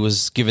Harley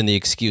was given the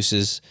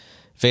excuses.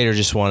 Vader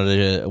just wanted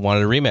a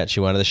rematch. He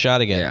wanted the shot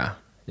again.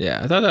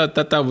 Yeah. I thought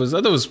it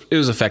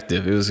was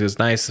effective. It was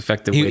nice,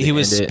 effective. He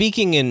was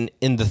speaking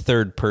in the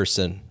third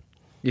person.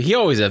 He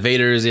always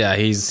Vader's. Yeah,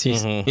 he's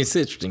an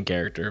interesting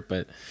character,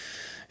 but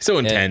so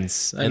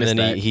intense. And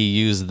then he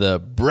used the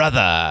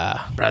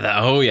brother.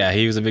 Oh yeah,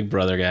 he was a big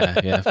brother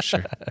guy. Yeah, for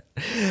sure.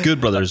 Good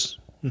brothers.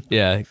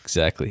 Yeah,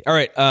 exactly. All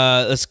right,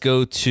 let's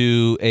go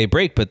to a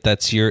break, but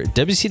that's your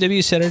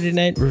WCW Saturday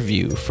Night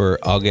Review for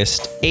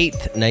August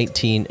 8th,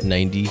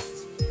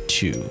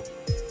 1992. All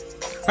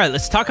right,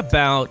 let's talk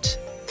about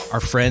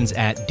our friends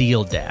at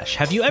Deal Dash.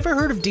 Have you ever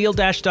heard of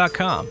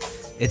DealDash.com?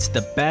 It's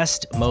the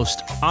best,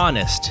 most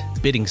honest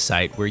bidding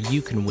site where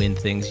you can win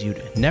things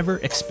you'd never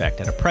expect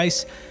at a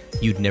price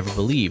you'd never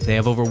believe. They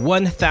have over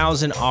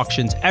 1,000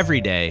 auctions every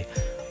day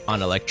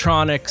on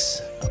electronics,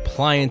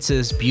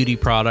 appliances, beauty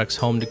products,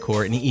 home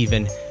decor, and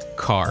even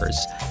cars.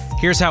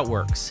 Here's how it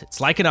works.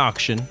 It's like an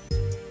auction,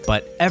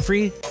 but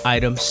every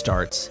item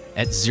starts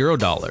at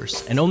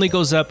 $0 and only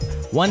goes up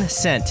 1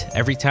 cent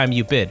every time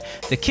you bid.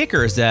 The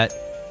kicker is that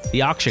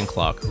the auction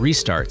clock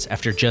restarts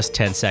after just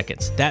 10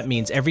 seconds. That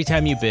means every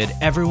time you bid,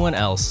 everyone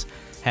else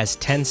has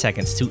 10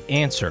 seconds to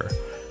answer,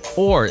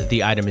 or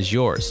the item is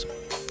yours.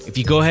 If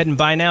you go ahead and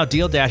buy now,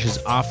 Deal Dash is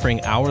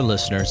offering our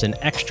listeners an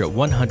extra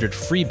 100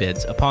 free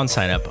bids upon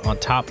sign up on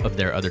top of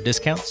their other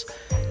discounts.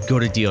 Go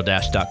to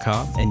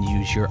DealDash.com and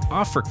use your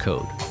offer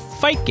code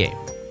FIGHTGAME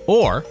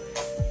or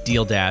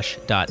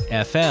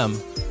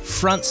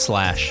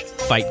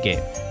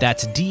DealDash.fm/FightGame.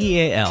 That's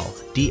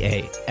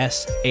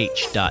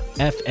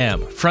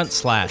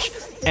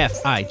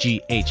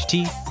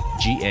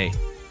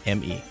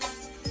DealDash.fm/FIGHTGAME.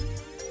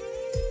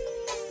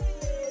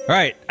 All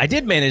right, I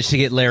did manage to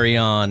get Larry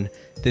on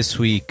this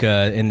week.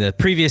 In the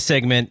previous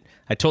segment,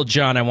 I told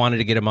John I wanted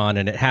to get him on,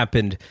 and it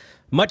happened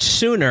much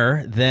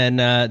sooner than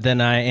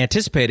I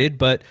anticipated.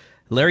 But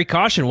Larry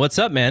Caution, what's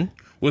up, man?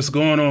 What's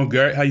going on,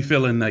 Garrett? How you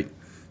feeling tonight?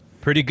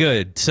 Pretty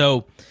good.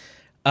 So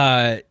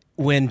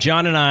when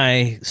John and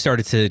I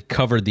started to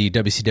cover the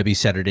WCW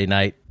Saturday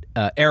Night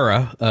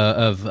era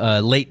of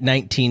late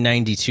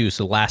 1992,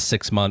 so the last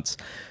 6 months,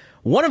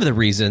 one of the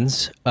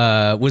reasons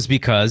was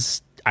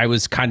because I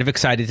was kind of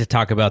excited to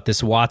talk about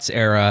this Watts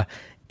era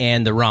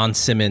and the Ron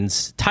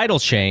Simmons title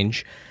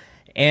change.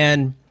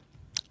 And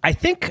I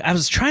think I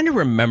was trying to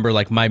remember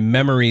like my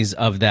memories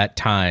of that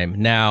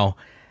time. Now,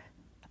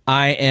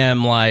 I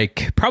am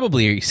like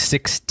probably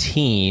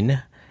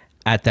 16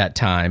 at that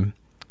time.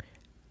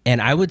 And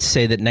I would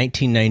say that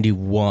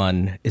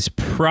 1991 is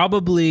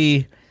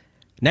probably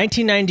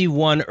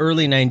 1991,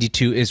 early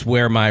 92 is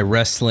where my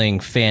wrestling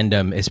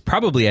fandom is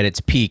probably at its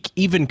peak,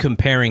 even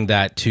comparing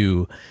that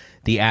to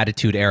the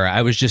Attitude Era.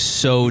 I was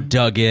just so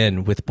dug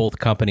in with both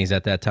companies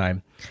at that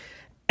time.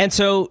 And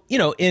so,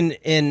 in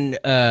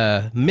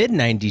mid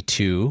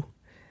 92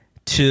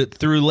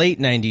 through late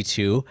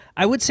 92,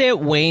 I would say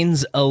it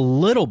wanes a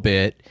little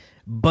bit,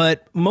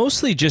 but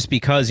mostly just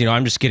because,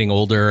 I'm just getting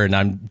older and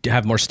I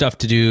have more stuff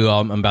to do.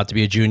 I'm about to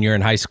be a junior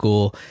in high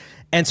school.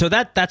 And so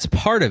that's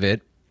part of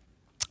it.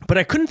 But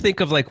I couldn't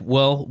think of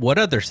what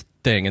other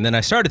thing? And then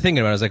I started thinking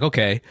about it. I was like,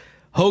 okay,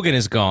 Hogan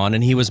is gone,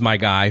 and he was my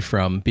guy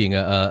from being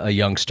a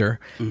youngster.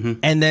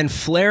 And then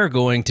Flair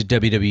going to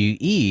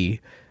WWE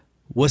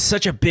was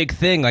such a big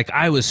thing. Like,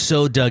 I was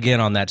so dug in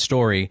on that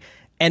story.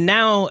 And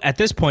now, at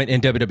this point in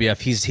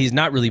WWF, he's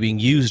not really being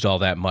used all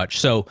that much.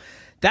 So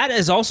that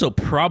is also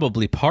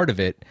probably part of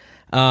it.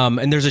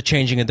 And there's a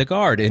changing of the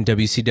guard in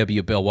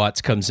WCW. Bill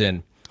Watts comes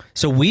in.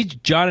 So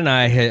John and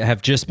I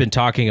have just been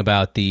talking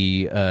about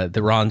the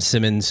Ron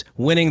Simmons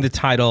winning the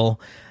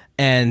title,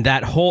 and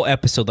that whole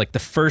episode, like the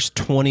first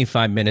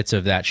 25 minutes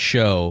of that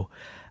show,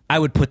 I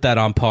would put that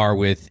on par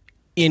with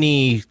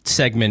any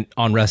segment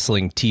on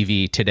wrestling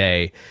TV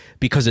today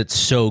because it's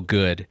so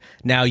good.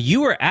 Now,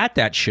 you were at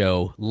that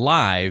show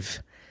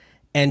live,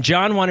 and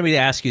John wanted me to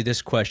ask you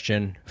this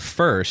question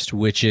first,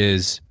 which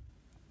is,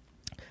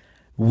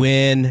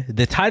 when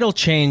the title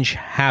change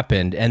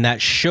happened and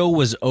that show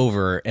was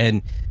over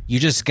and you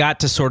just got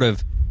to sort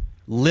of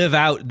live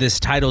out this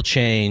title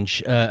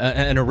change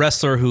and a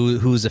wrestler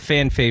who's a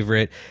fan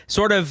favorite,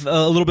 sort of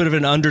a little bit of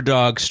an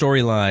underdog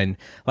storyline,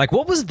 like,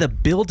 what was the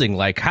building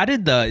like? How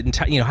did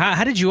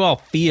how did you all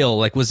feel?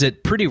 Like, was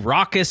it pretty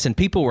raucous and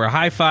people were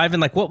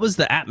high-fiving? Like, what was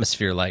the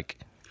atmosphere like?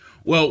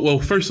 Well,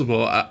 first of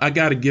all, I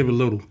got to give a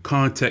little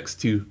context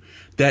to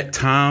that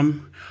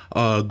time.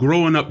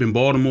 Growing up in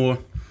Baltimore,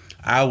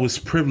 I was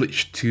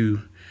privileged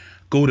to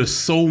go to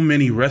so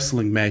many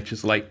wrestling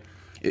matches. Like,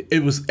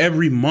 it was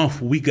every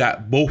month we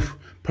got both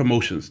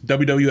promotions,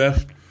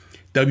 WWF,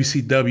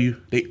 WCW.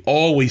 They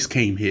always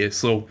came here.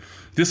 So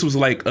this was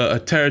like a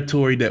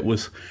territory it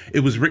was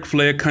Ric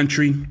Flair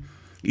country.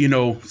 You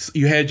know,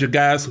 you had your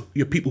guys,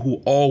 your people who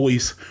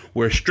always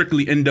were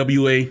strictly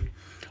NWA,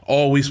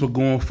 always were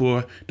going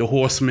for the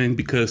Horsemen,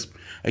 because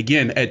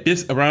again,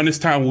 around this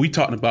time when we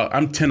talking about,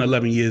 I'm 10,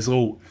 11 years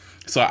old.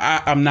 So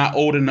I'm not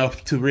old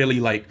enough to really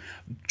like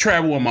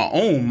travel on my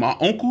own. My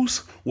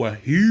uncles were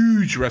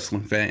huge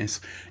wrestling fans,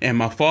 and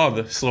my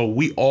father. So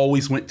we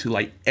always went to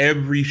like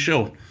every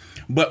show.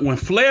 But when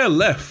Flair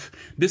left,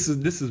 this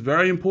is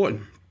very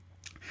important.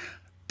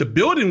 The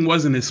building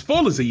wasn't as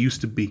full as it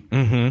used to be.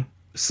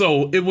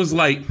 So it was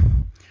like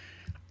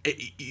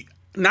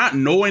not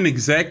knowing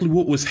exactly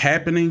what was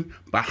happening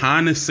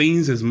behind the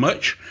scenes as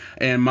much.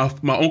 And my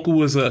uncle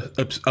was a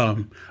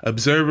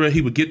observer. He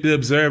would get the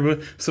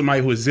Observer, somebody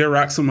who would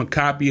Xerox him a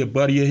copy, a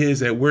buddy of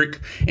his at work,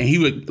 and he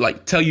would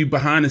like tell you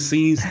behind the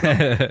scenes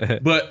stuff.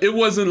 But it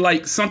wasn't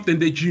like something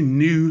that you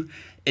knew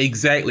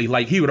exactly.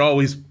 Like, he would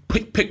always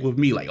pick with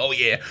me, like, oh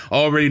yeah, I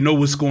already know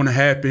what's going to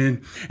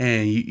happen,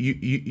 and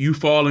you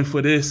falling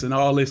for this and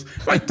all this,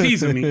 like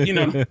teasing me, you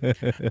know.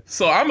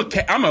 So I'm a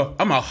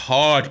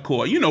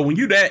hardcore. You know, when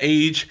you're that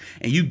age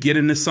and you get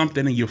into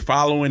something and you're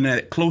following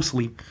that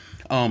closely,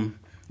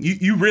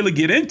 you really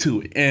get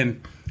into it.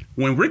 And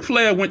when Ric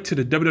Flair went to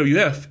the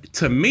WWF,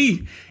 to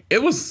me,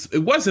 it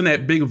wasn't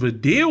that big of a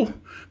deal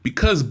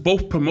because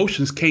both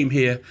promotions came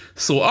here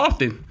so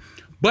often.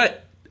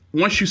 But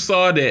once you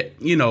saw that,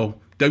 you know,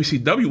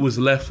 WCW was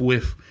left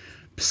with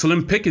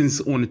slim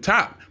pickings on the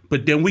top,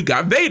 but then we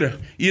got Vader,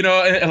 you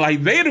know, and like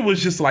Vader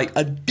was just like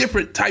a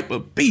different type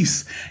of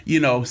beast, you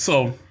know.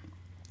 So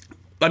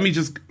let me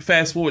just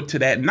fast forward to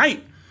that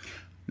night.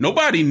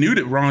 Nobody knew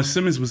that Ron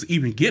Simmons was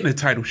even getting a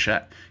title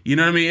shot. You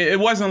know what I mean? It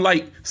wasn't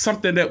like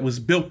something that was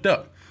built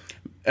up.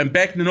 And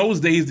back in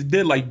those days, they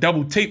did like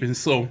double taping.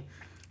 So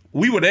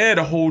we were there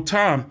the whole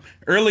time.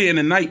 Early in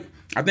the night,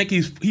 I think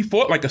he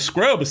fought like a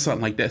scrub or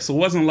something like that. So it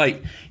wasn't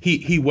like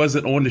he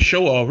wasn't on the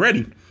show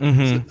already.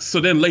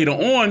 So then later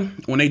on,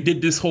 when they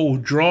did this whole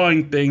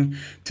drawing thing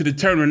to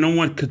determine no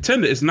one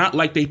contender, it's not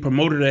like they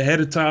promoted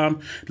ahead of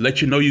time to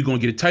let you know you're going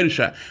to get a title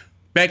shot.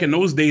 Back in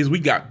those days, we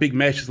got big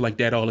matches like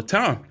that all the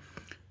time.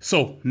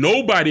 So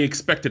nobody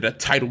expected a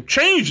title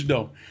change,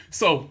 though.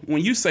 So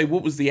when you say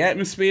what was the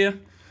atmosphere,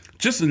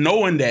 just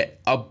knowing that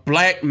a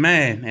black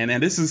man,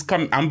 and this is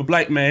coming, I'm a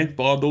black man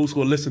for all those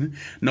who are listening,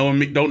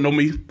 don't know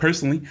me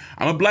personally.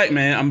 I'm a black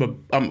man.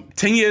 I'm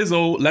 10 years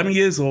old, 11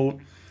 years old.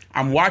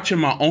 I'm watching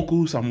my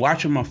uncles. I'm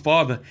watching my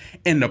father,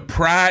 and the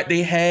pride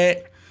they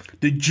had,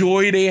 the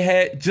joy they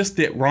had, just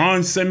that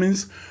Ron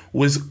Simmons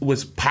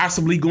was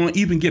possibly going to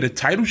even get a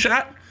title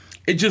shot.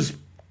 It just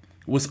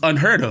was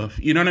unheard of.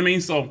 You know what I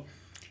mean? So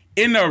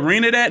in the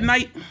arena that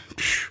night,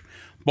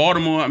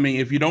 Baltimore, I mean,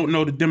 if you don't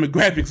know the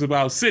demographics of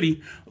our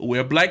city,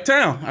 we're a black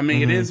town. I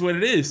mean, It is what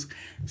it is.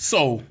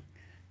 So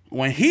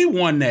when he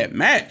won that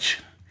match,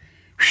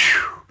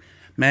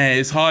 man,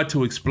 it's hard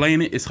to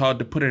explain it. It's hard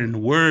to put it into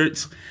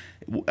words.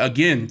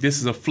 Again,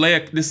 this is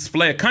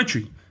Flair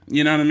country.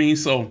 You know what I mean?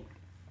 So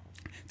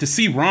to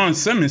see Ron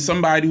Simmons,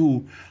 somebody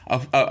who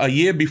a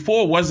year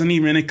before wasn't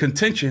even in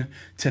contention,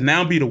 to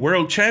now be the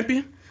world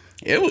champion,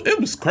 it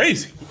was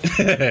crazy.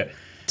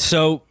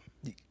 So,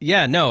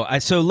 yeah, no.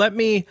 So let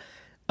me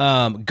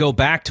go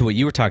back to what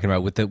you were talking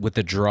about with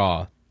the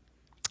draw.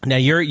 Now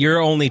you're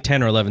only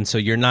 10 or 11, so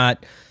you're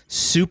not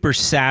super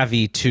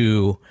savvy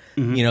to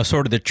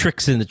sort of the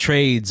tricks and the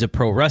trades of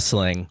pro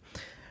wrestling.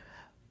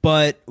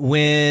 But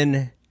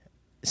when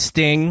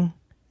Sting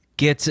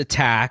gets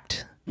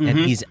attacked and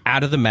he's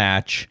out of the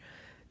match,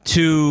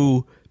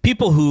 to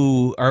people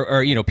who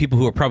are people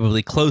who are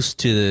probably close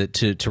to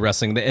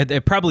wrestling,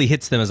 it probably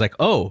hits them as like,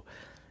 oh,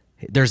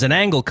 there's an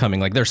angle coming.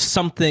 Like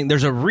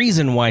there's a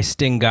reason why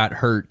Sting got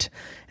hurt,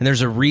 and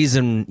there's a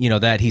reason,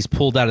 that he's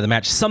pulled out of the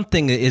match.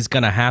 Something is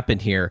going to happen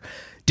here.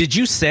 Did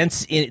you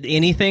sense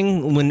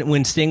anything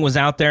when Sting was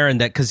out there,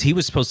 and that because he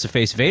was supposed to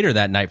face Vader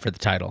that night for the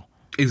title?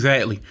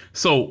 Exactly.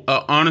 So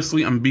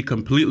honestly, I'm gonna be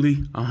completely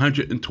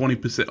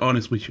 120%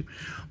 honest with you.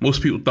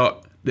 Most people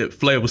thought that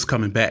Flair was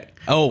coming back.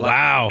 Oh,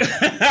 wow.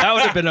 That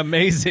would have been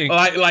amazing.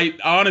 Like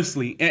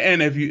honestly,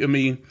 and if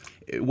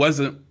it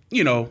wasn't,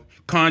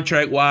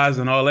 contract wise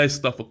and all that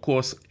stuff, of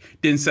course,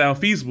 didn't sound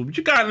feasible. But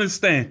you gotta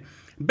understand,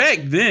 back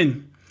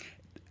then,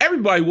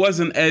 everybody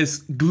wasn't as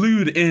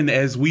glued in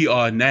as we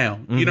are now.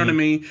 You know what I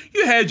mean?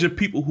 You had your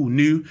people who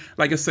knew,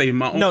 like I say,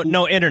 my uncle.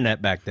 No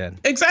internet back then.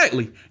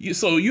 Exactly.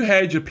 So you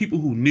had your people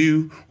who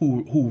knew,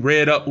 who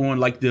read up on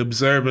like the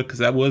Observer, because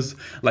that was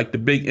like the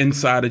big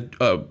insider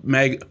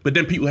mag. But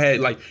then people had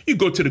like, you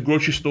go to the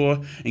grocery store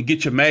and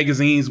get your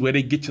magazines where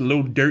they get your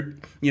little dirt,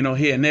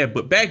 here and there.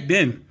 But back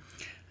then,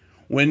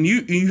 when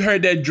you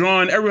heard that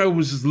drawing, everybody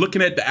was just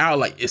looking at the owl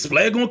like, is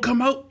Flair gonna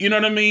come out? You know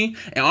what I mean?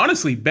 And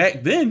honestly,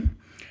 back then,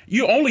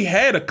 you only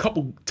had a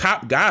couple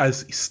top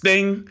guys,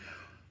 Sting,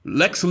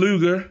 Lex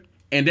Luger,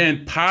 and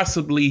then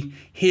possibly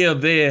here or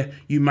there,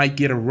 you might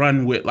get a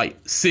run with like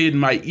Sid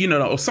might,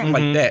 or something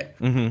like that.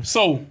 Mm-hmm.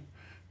 So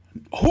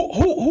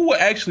who would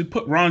actually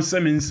put Ron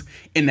Simmons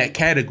in that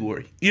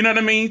category? You know what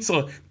I mean?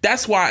 So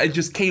that's why it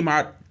just came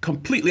out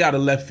completely out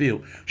of left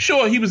field.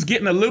 Sure, he was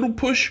getting a little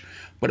push,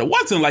 but it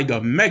wasn't like a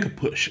mega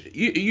push.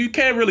 You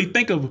can't really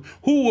think of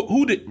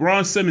who did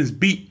Ron Simmons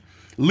beat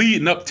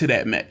leading up to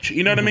that match.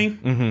 You know what I mean?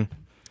 Mm-hmm.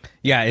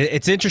 Yeah,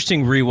 it's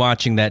interesting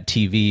rewatching that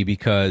TV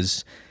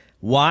because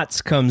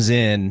Watts comes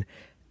in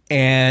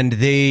and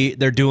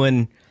they're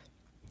doing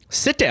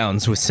sit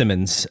downs with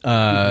Simmons,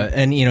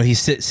 and he's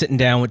sitting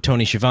down with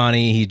Tony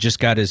Schiavone. He just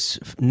got his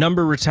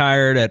number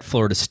retired at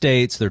Florida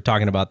State, so they're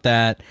talking about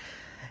that.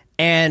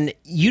 And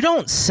you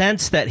don't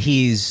sense that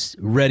he's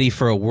ready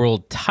for a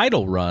world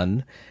title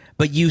run,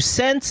 but you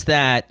sense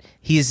that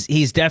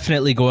he's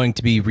definitely going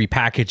to be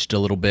repackaged a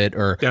little bit,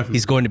 or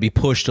he's going to be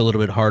pushed a little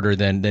bit harder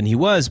than he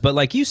was. But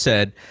like you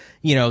said,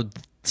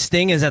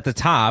 Sting is at the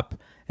top,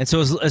 and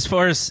so as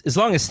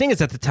long as Sting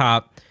is at the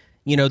top,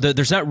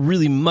 there's not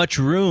really much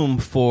room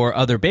for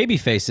other baby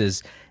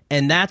faces.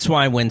 And that's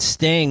why when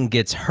Sting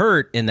gets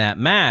hurt in that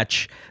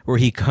match where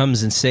he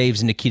comes and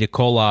saves Nikita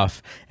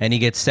Koloff and he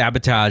gets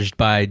sabotaged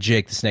by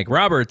Jake the Snake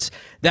Roberts,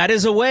 that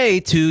is a way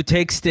to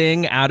take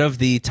Sting out of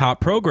the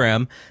top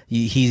program.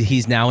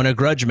 He's now in a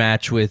grudge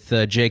match with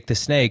Jake the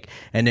Snake,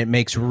 and it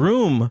makes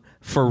room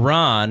for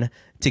Ron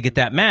to get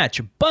that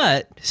match.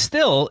 But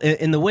still,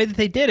 in the way that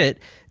they did it,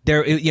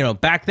 there,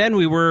 back then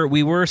we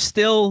were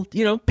still,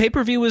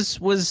 pay-per-view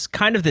was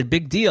kind of the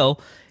big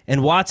deal.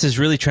 And Watts is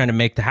really trying to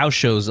make the house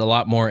shows a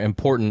lot more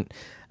important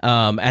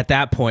at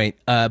that point.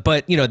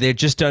 But, they've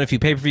just done a few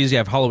pay-per-views. You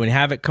have Halloween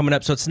Havoc coming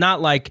up. So it's not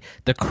like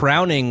the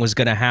crowning was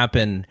going to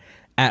happen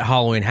at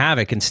Halloween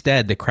Havoc.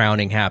 Instead, the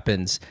crowning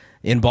happens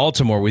in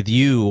Baltimore with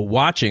you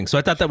watching. So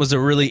I thought that was a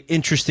really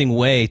interesting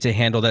way to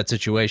handle that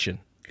situation.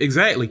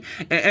 Exactly.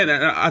 And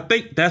I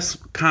think that's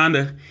kind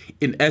of,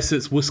 in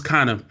essence, what's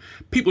kind of,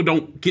 people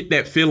don't get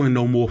that feeling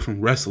no more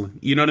from wrestling.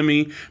 You know what I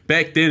mean?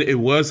 Back then, it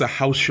was a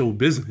house show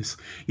business,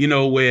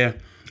 where,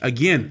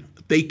 again,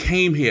 they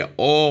came here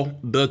all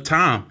the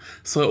time.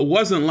 So it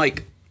wasn't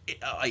like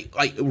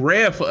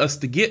rare for us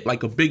to get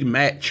like a big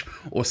match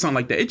or something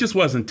like that. It just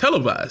wasn't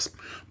televised.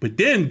 But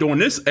then during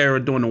this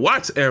era, during the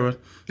Watts era,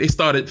 they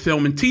started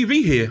filming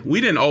TV here. We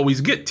didn't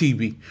always get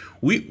TV.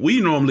 We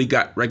normally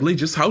got regularly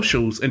just house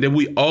shows, and then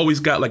we always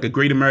got like a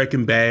Great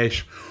American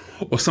Bash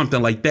or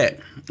something like that.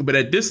 But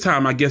at this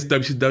time, I guess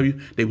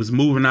WCW, they was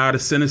moving out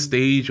of center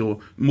stage or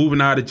moving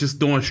out of just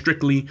doing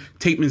strictly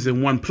tapings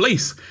in one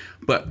place.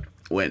 But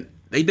when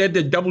they did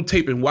the double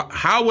taping,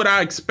 how would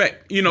I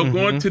expect,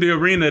 going to the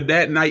arena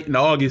that night in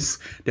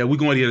August that we're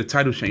going to get a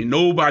title change?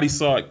 Nobody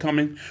saw it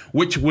coming,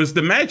 which was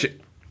the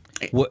magic.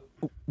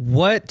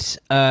 What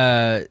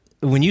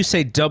when you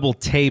say double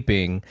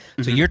taping,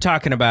 so you're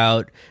talking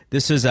about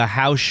this is a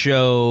house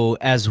show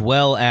as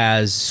well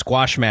as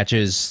squash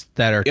matches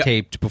that are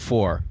taped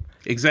before.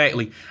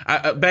 Exactly.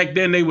 Back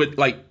then they would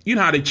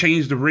how they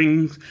changed the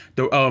rings,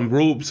 the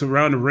ropes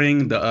around the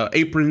ring, the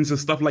aprons and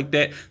stuff like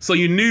that. So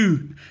you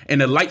knew,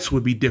 and the lights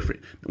would be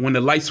different. When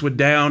the lights were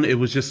down, it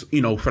was just,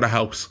 for the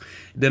house.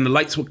 Then the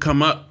lights would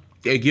come up.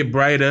 They'd get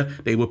brighter.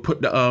 They would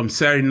put the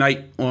Saturday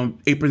night on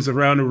aprons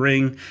around the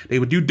ring. They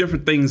would do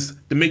different things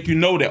to make you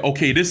know that,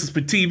 okay, this is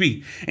for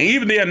TV. And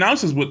even the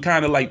announcers would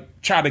kind of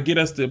try to get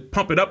us to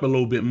pump it up a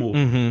little bit more.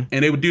 Mm-hmm.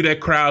 And they would do that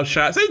crowd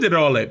shots. They did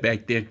all that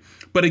back then.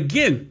 But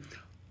again,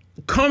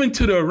 coming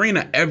to the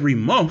arena every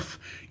month,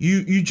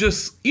 you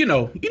just,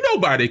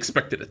 nobody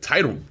expected a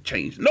title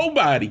change.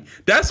 Nobody.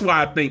 That's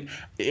why I think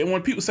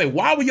when people say,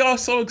 why were y'all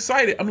so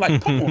excited? I'm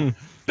like, come on,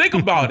 think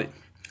about it.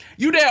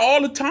 You there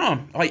all the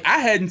time. I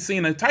hadn't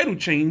seen a title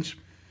change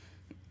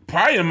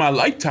probably in my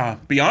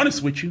lifetime, be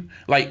honest with you.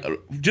 Like,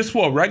 just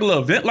for a regular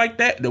event like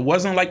that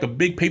wasn't like a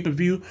big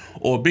pay-per-view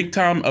or a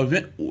big-time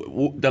event.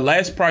 The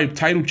last probably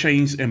title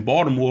change in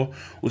Baltimore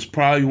was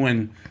probably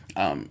when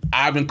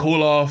Ivan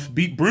Koloff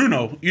beat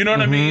Bruno. You know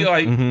what I mean?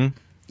 Like,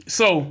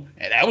 so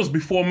that was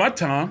before my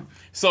time.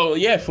 So,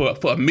 yeah,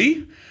 for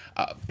me,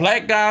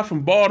 black guy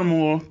from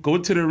Baltimore, go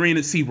to the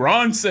arena, see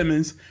Ron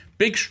Simmons,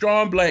 big,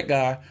 strong black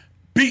guy,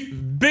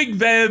 beat Big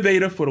Van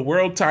Vader for the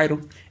world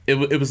title.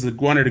 It was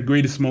one of the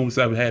greatest moments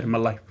I've ever had in my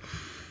life.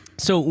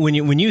 So when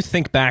you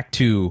think back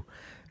to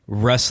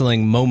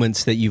wrestling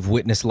moments that you've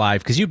witnessed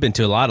live, because you've been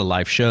to a lot of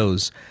live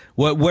shows,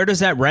 where does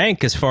that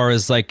rank as far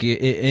as like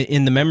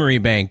in the memory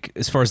bank,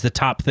 as far as the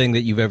top thing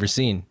that you've ever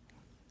seen?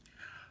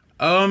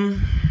 As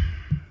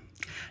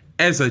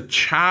a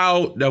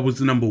child, that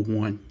was number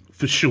one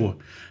for sure,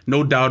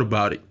 no doubt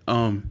about it.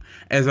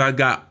 As I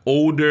got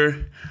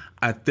older,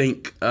 I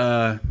think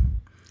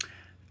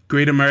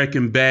Great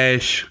American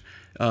Bash.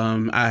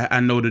 I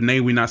know the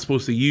name we're not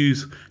supposed to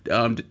use.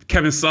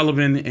 Kevin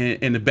Sullivan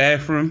in the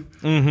bathroom.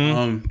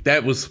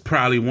 That was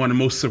probably one of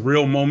the most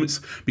surreal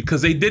moments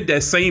because they did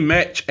that same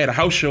match at a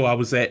house show I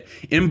was at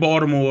in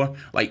Baltimore,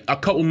 like a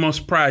couple months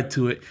prior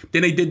to it.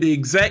 Then they did the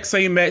exact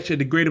same match at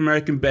the Great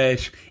American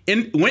Bash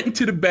and went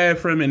into the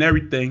bathroom and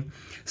everything.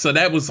 So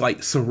that was like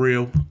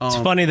surreal. It's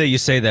funny that you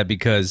say that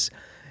because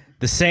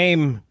the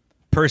same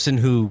person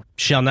who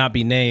shall not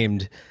be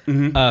named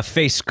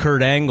faced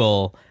Kurt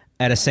Angle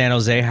at a San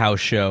Jose house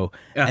show,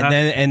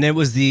 and it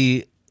was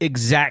the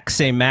exact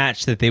same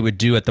match that they would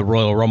do at the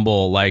Royal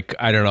Rumble, like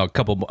I don't know,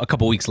 a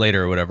couple weeks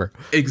later or whatever.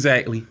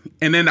 Exactly,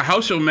 and then the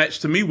house show match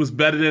to me was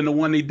better than the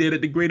one they did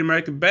at the Great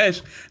American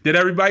Bash that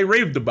everybody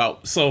raved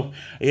about. So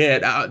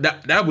yeah,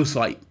 that was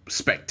like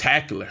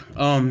spectacular.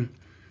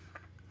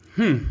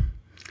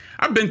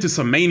 I've been to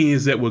some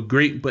Manias that were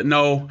great, but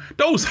no,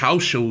 those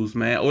house shows,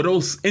 man, or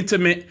those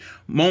intimate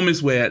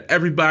moments where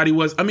everybody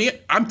was, I mean,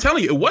 I'm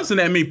telling you, it wasn't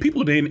that many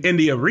people in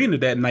the arena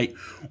that night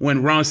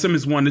when Ron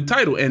Simmons won the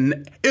title.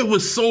 And it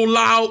was so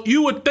loud,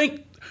 you would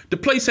think the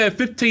place had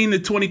 15 to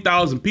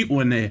 20,000 people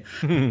in there.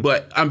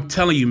 But I'm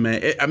telling you,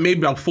 man,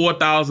 maybe about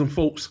 4,000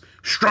 folks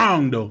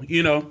strong though,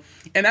 you know?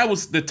 And that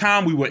was the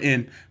time we were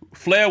in.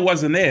 Flair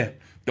wasn't there.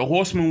 The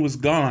Horseman was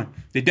gone.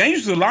 The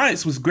Dangerous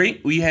Alliance was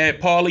great. We had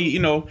Paulie, you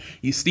know,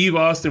 Steve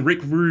Austin, Rick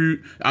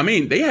Rude. I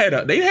mean, they had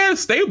a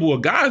stable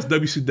of guys.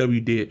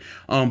 WCW did,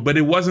 but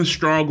it wasn't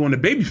strong on the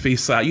babyface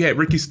side. You had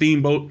Ricky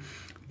Steamboat,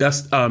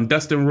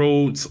 Dustin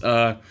Rhodes,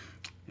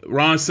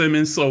 Ron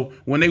Simmons. So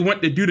when they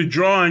went to do the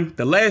drawing,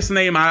 the last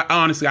name,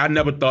 I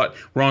never thought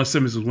Ron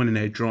Simmons was winning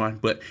that drawing.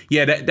 But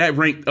yeah, that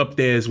ranked up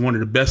there as one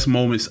of the best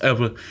moments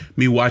ever.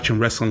 Me watching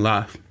wrestling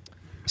live.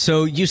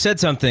 So you said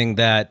something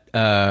that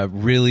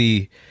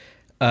really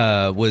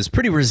was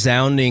pretty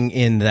resounding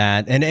in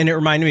that, and it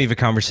reminded me of a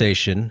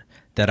conversation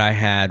that I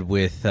had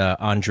with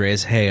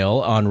Andreas Hale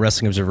on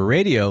Wrestling Observer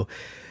Radio,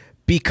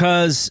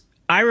 because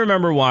I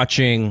remember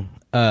watching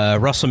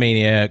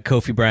WrestleMania,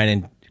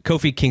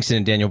 Kofi Kingston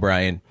and Daniel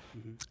Bryan,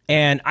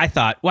 and I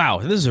thought, wow,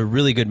 this is a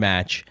really good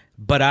match.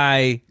 But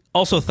I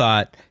also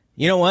thought,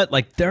 you know what,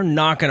 like they're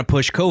not going to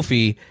push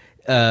Kofi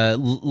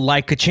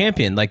like a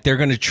champion. Like they're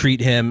going to treat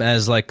him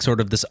as like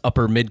sort of this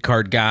upper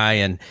mid-card guy,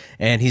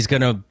 and he's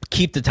going to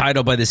keep the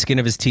title by the skin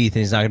of his teeth, and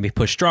he's not going to be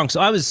pushed strong. So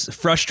I was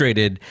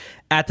frustrated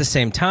at the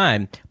same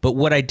time. But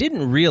what I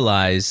didn't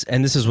realize,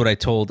 and this is what I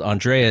told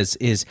Andreas,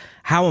 is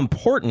how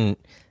important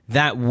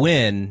that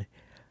win,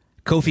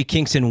 Kofi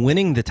Kingston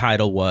winning the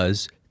title,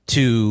 was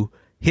to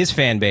his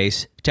fan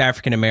base, to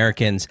African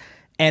Americans,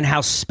 and how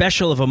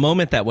special of a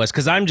moment that was.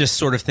 Because I'm just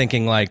sort of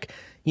thinking like,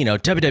 you know,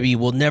 WWE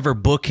will never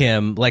book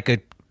him like a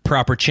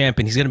proper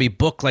champion. He's going to be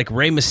booked like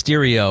Rey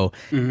Mysterio.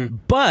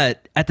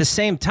 But at the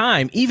same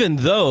time, even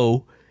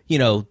though, you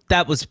know,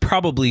 that was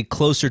probably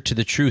closer to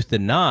the truth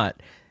than not,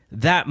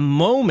 that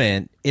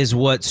moment is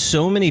what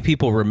so many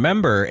people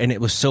remember. And it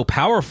was so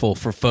powerful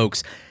for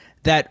folks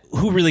that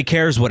who really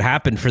cares what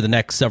happened for the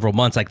next several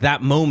months? Like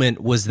that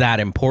moment was that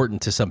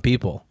important to some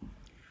people.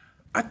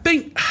 I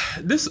think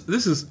this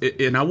is,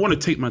 and I want to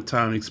take my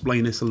time and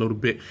explain this a little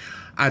bit.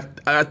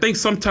 I think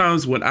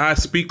sometimes when I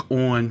speak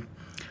on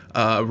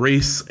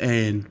race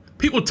and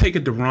people take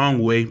it the wrong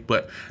way,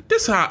 but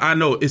this is how I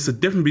know it's a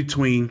difference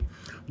between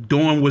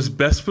doing what's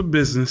best for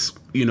business,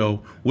 you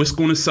know, what's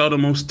going to sell the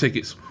most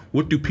tickets,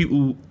 what do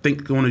people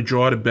think going to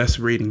draw the best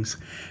ratings,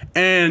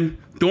 and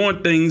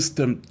doing things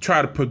to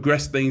try to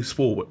progress things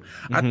forward.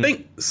 I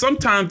think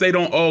sometimes they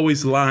don't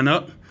always line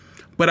up,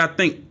 but I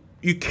think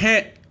you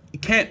can't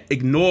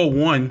ignore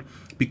one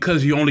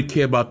because you only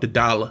care about the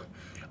dollar.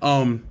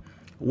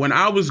 When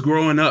I was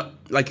growing up,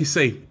 like you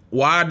say,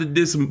 why did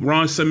this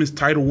Ron Simmons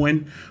title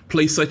win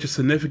play such a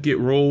significant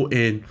role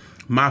in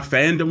my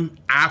fandom?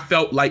 I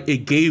felt like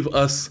it gave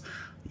us,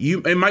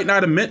 it might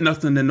not have meant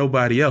nothing to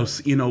nobody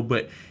else, you know,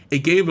 but it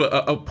gave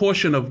a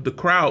portion of the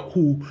crowd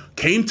who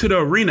came to the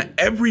arena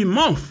every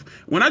month.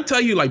 When I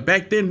tell you, like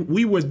back then,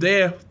 we were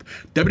there,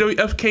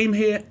 WWF came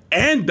here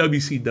and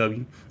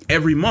WCW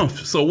every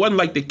month. So it wasn't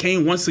like they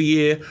came once a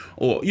year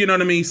or, you know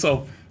what I mean?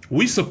 So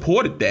we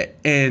supported that.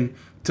 And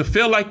to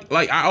feel like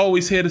I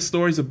always hear the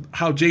stories of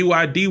how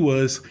JYD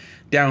was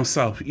down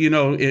south,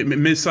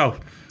 in Mid-South.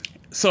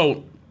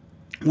 So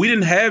we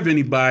didn't have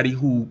anybody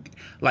who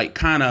like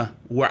kind of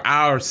were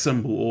our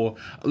symbol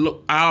or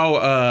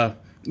our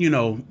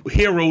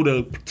hero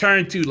to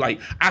turn to,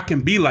 like, I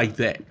can be like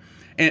that.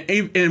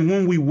 And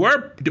when we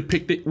were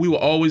depicted, we were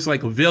always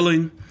like a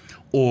villain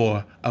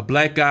or a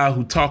black guy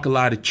who talk a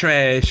lot of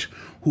trash,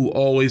 who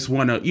always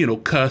want to,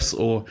 cuss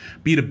or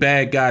be the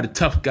bad guy, the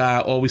tough guy,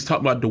 always talk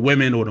about the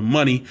women or the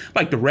money,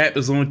 like the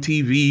rappers on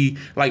TV.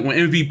 Like when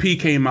MVP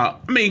came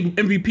out, I mean,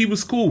 MVP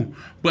was cool,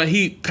 but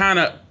he kind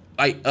of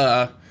like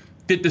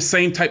did the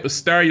same type of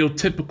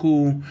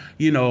stereotypical,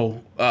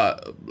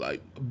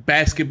 like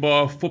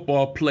basketball,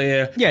 football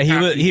player. Yeah,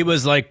 he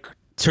was like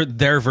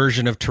their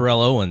version of Terrell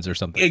Owens or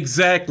something.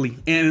 Exactly.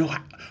 And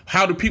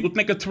how do people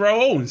think of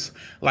Terrell Owens?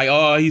 Like,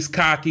 oh, he's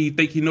cocky,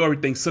 think he know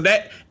everything. So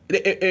that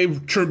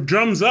it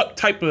drums up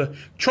type of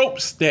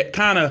tropes that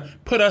kind of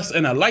put us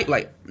in a light.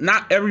 Like,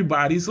 not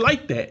everybody's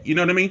like that. You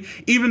know what I mean?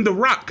 Even The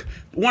Rock,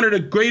 one of the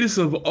greatest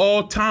of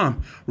all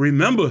time.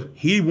 Remember,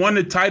 he won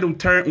the title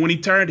when he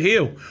turned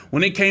heel.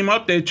 When they came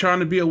up there trying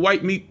to be a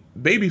white meat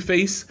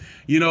babyface,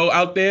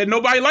 out there,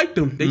 nobody liked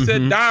him. They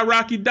said, die,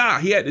 Rocky,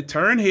 die. He had to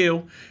turn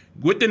heel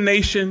with the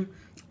nation,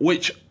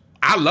 which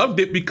I loved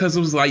it because it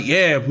was like,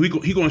 yeah,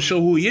 he gonna show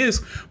who he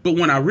is. But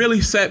when I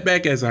really sat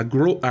back as I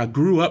grew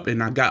up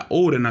and I got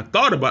older and I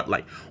thought about,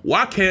 like,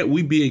 why can't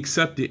we be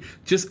accepted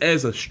just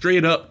as a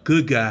straight up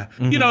good guy?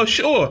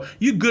 Sure,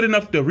 you're good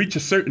enough to reach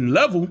a certain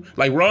level.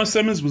 Like Ron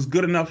Simmons was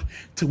good enough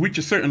to reach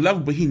a certain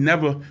level, but he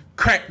never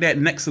cracked that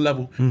next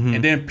level.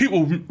 And then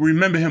people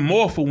remember him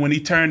more for when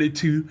he turned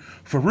into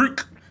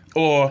Farouk,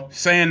 or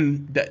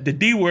saying the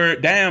D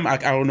word, damn, I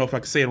don't know if I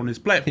can say it on this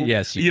platform.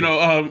 Yes, when he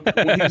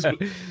was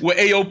with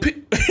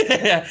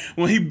AOP,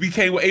 when he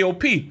became with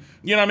AOP.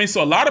 You know what I mean?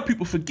 So a lot of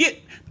people forget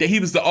that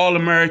he was the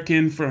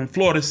All-American from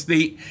Florida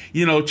State,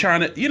 trying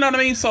to, you know what I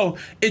mean? So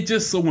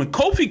when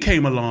Kofi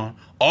came along,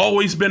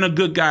 always been a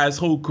good guy his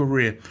whole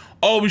career,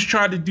 always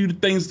tried to do the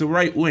things the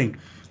right way.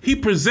 He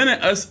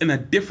presented us in a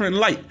different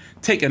light,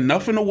 taking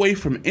nothing away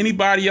from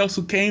anybody else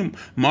who came.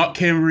 Mark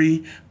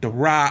Henry, The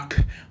Rock,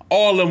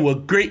 all of them were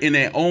great in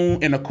their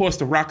own, and of course,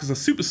 The Rock is a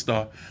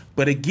superstar.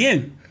 But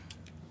again,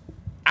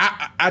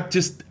 I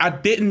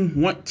didn't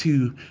want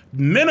to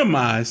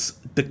minimize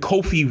the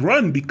Kofi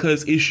run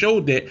because it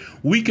showed that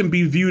we can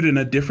be viewed in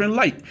a different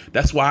light.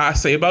 That's why I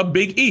say about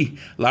Big E.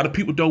 A lot of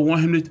people don't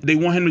want him they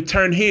want him to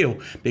turn heel.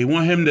 They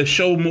want him to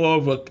show more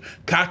of a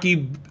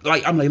cocky,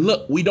 like, I'm like,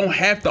 look, we don't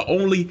have to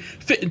only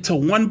fit into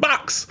one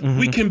box.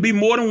 We can be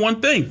more than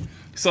one thing.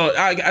 So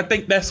I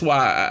think that's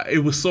why it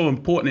was so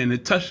important, and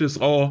it touched us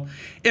all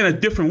in a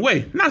different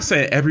way. I'm not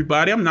saying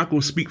everybody. I'm not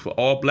going to speak for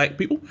all black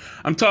people.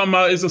 I'm talking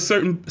about it's a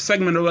certain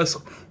segment of us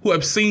who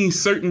have seen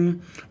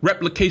certain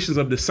replications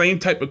of the same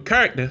type of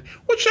character,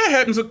 which that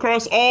happens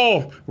across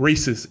all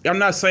races. I'm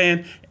not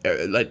saying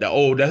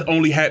that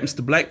only happens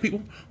to black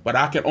people, but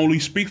I can only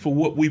speak for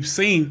what we've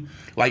seen.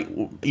 Like,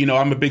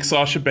 I'm a big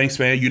Sasha Banks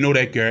fan. You know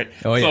that, Garrett.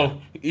 Oh, yeah.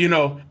 So,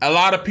 a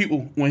lot of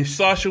people, when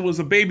Sasha was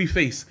a baby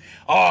face,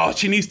 oh,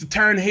 she needs to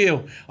turn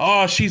heel.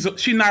 Oh,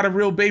 she's not a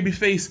real baby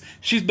face.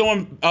 She's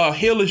doing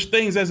heelish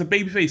things as a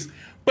baby face.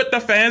 But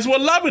the fans were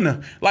loving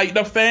her. Like,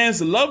 the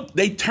fans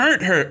they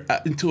turned her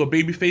into a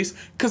baby face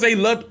because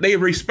they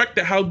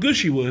respected how good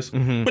she was.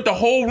 But the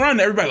whole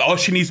run, everybody, oh,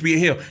 she needs to be a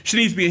heel. She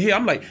needs to be a heel.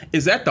 I'm like,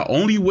 is that the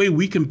only way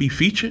we can be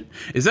featured?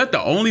 Is that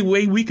the only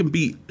way we can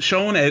be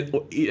shown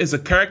as a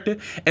character,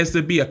 as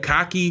to be a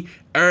cocky,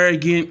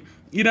 arrogant,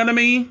 you know what I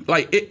mean?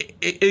 Like,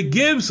 it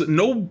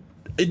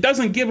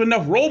doesn't give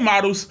enough role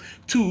models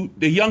to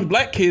the young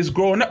black kids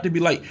growing up to be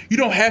like, you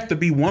don't have to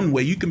be one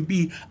way. You can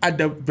be a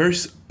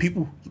diverse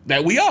people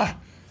that we are.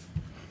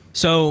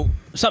 So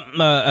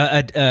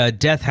a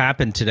death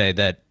happened today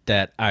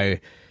that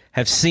I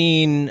have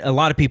seen a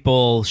lot of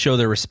people show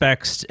their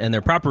respects and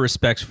their proper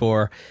respects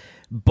for,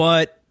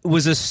 but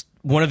was this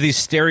one of these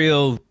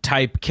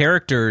stereotype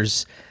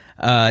characters.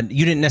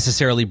 You didn't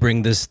necessarily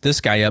bring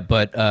this guy up,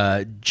 but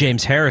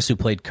James Harris, who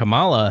played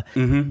Kamala,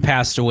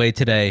 passed away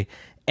today.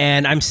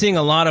 And I'm seeing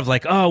a lot of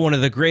like, oh, one of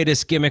the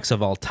greatest gimmicks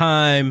of all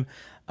time.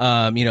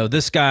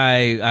 This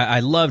guy, I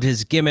loved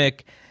his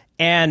gimmick.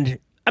 And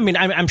I mean,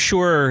 I'm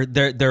sure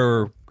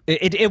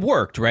it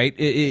worked, right?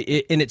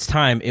 In its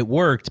time, it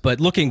worked. But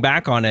looking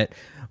back on it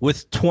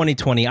with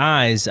 2020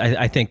 eyes,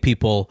 I think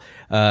people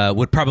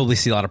would probably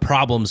see a lot of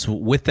problems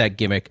with that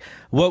gimmick.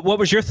 What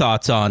was your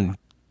thoughts on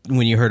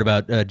when you heard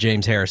about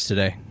James Harris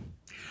today?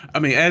 I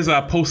mean, as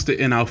I posted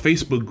in our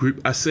Facebook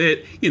group, I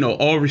said,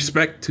 all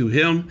respect to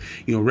him,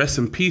 rest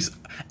in peace.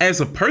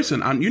 As a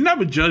person, you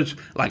never judge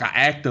like an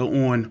actor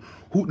on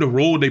the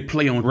role they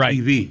play on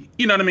TV.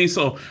 You know what I mean?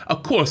 So,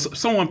 of course, if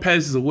someone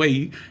passes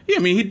away,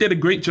 he did a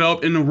great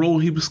job in the role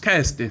he was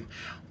cast in.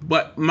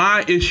 But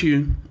my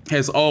issue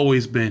has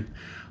always been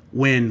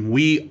when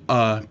we,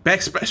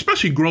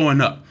 especially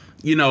growing up,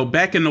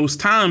 back in those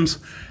times,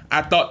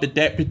 I thought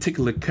that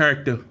particular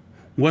character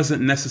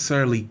wasn't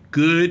necessarily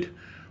good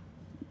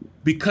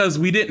because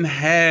we didn't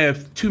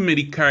have too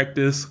many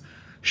characters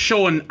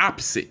showing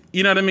opposite.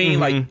 You know what I mean?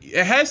 Like,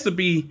 it has to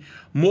be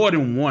more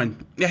than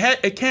one.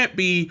 It can't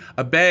be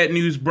a Bad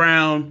News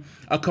Brown,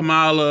 a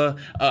Kamala,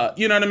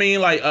 you know what I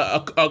mean? Like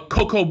a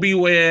Coco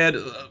Beware.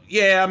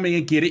 Yeah, I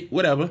mean, get it,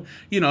 whatever.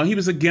 You know, he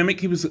was a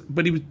gimmick.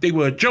 They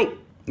were a joke.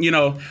 You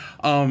know,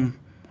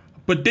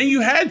 but then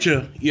you had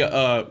your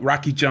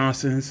Rocky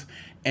Johnsons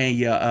and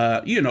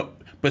your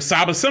but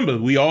Saba Simba.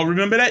 We all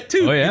remember that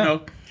too. Oh, yeah.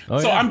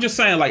 You know, I'm just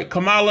saying, like,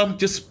 Kamala,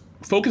 just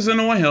focusing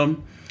on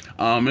him.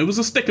 It was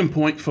a sticking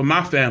point for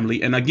my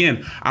family. And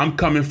again, I'm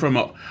coming from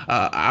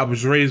I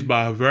was raised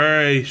by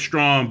very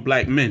strong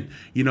black men,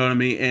 you know what I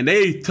mean? And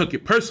they took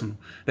it personal.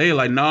 They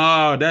like,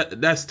 nah,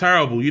 that's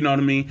terrible, you know what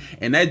I mean?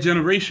 And that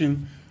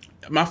generation,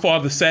 my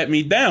father sat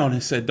me down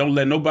and said, don't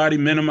let nobody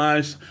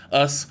minimize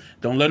us.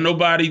 Don't let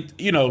nobody,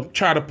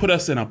 try to put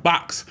us in a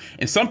box.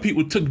 And some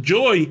people took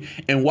joy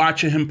in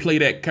watching him play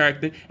that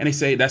character. And they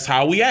say, that's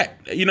how we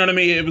act. You know what I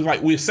mean? It was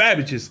like, we're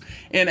savages.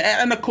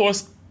 And of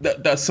course,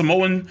 the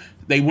Samoan,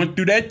 they went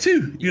through that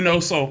too,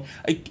 So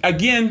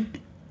again,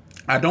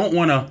 I don't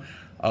want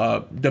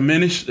to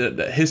diminish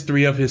the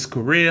history of his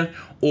career,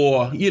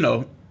 or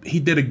he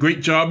did a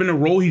great job in the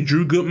role. He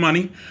drew good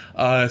money,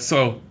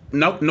 so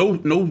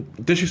no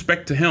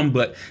disrespect to him,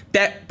 but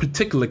that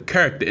particular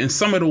character and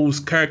some of those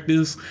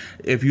characters,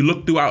 if you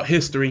look throughout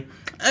history,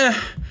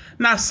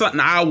 not something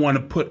I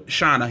want to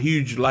shine a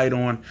huge light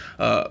on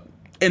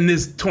in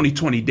this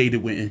 2020 day that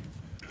we're in.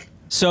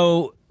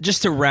 So,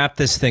 just to wrap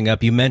this thing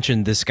up, you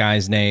mentioned this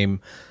guy's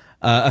name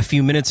a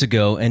few minutes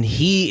ago, and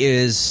he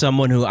is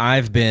someone who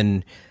I've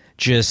been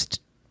just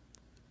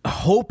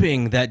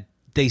hoping that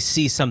they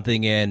see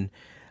something in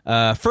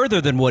further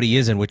than what he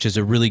is in, which is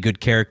a really good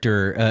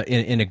character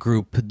in a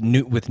group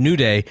with New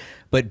Day.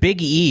 But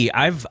Big E,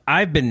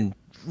 I've been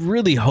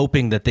really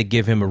hoping that they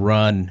give him a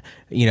run,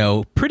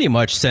 pretty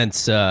much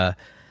since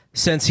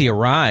he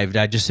arrived.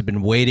 I just have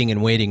been waiting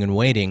and waiting and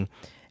waiting.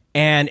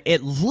 And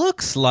it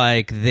looks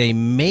like they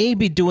may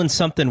be doing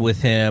something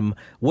with him.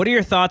 What are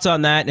your thoughts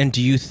on that? And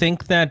do you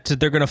think that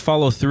they're going to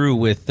follow through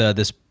with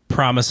this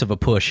promise of a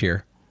push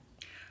here?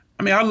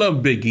 I mean, I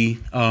love Big E.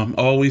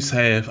 Always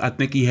have. I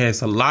think he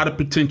has a lot of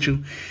potential.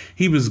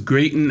 He was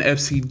great in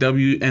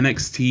FCW,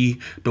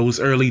 NXT, those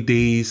early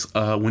days.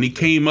 When he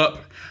came up,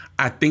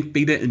 I think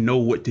they didn't know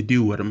what to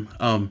do with him.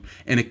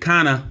 And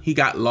he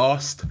got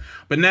lost.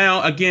 But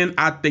now, again,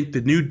 I think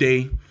the New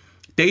Day,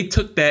 they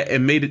took that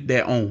and made it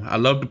their own. I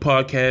love the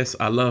podcast.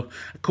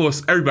 Of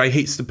course, everybody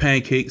hates the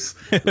pancakes,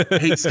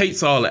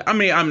 hates all that. I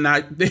mean, I'm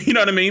not, you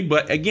know what I mean?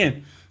 But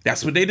again,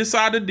 that's what they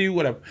decided to do,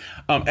 whatever.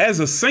 As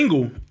a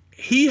single,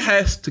 he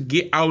has to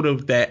get out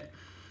of that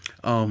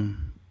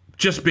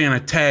just being a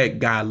tag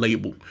guy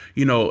label.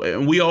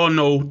 And we all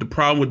know the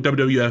problem with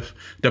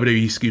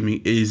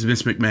WWE, is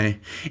Vince McMahon.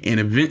 And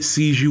if Vince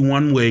sees you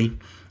one way,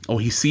 or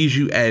he sees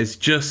you as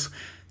just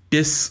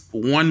this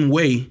one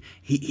way,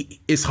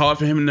 it's hard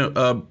for him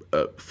to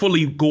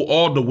fully go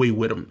all the way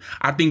with him.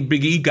 I think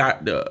Big E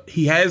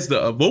he has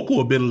the vocal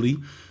ability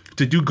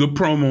to do good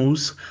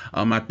promos.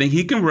 I think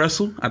he can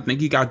wrestle. I think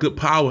he got good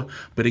power.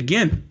 But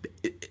again,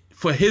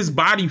 for his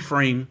body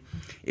frame,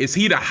 is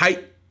he the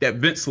height that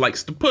Vince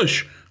likes to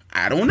push?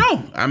 I don't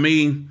know. I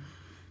mean,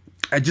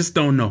 I just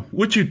don't know.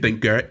 What you think,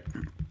 Garrett?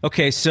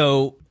 Okay,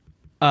 so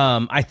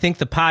I think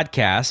the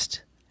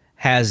podcast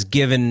has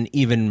given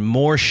even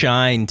more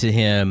shine to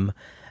him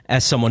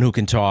as someone who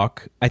can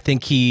talk. I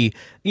think he,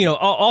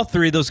 all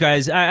three of those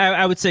guys,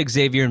 I would say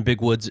Xavier and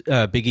Big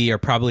E are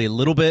probably a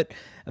little bit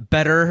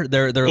better.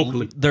 They're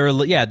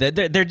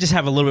just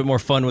have a little bit more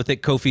fun with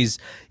it. Kofi's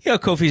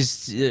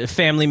a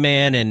family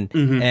man,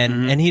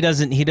 and he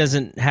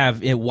doesn't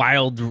have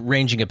wild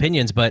ranging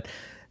opinions, but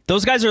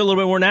those guys are a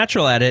little bit more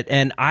natural at it.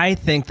 And I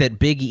think that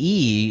Big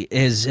E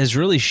has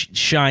really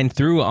shined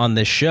through on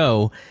this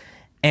show.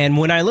 And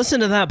when I listen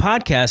to that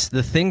podcast,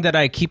 the thing that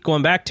I keep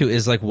going back to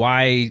is like,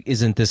 why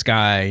isn't this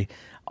guy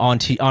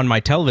on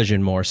my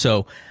television more?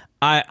 So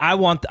I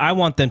want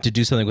them to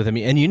do something with him.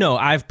 And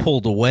I've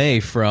pulled away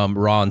from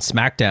Raw and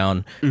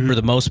SmackDown for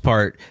the most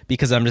part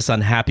because I'm just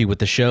unhappy with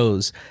the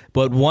shows.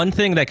 But one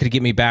thing that could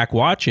get me back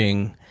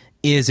watching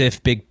is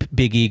if Big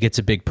E gets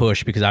a big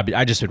push, because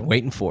I just been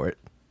waiting for it.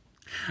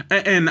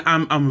 And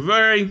I'm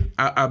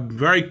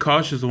very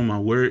cautious on my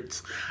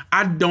words.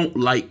 I don't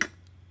like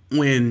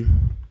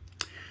when.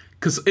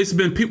 Because it's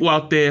been people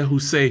out there who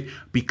say,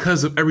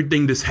 because of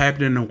everything that's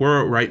happening in the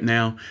world right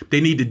now, they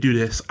need to do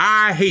this.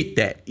 I hate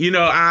that.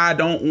 I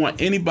don't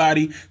want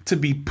anybody to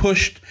be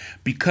pushed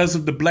because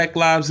of the Black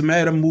Lives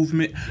Matter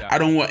movement. Yeah. I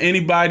don't want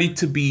anybody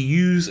to be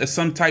used as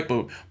some type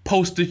of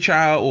poster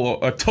child or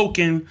a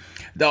token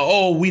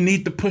that, we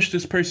need to push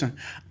this person.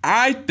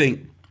 I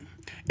think,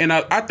 and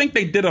I think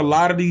they did a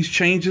lot of these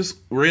changes,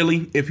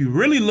 really. If you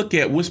really look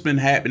at what's been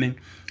happening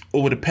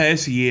over the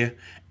past year,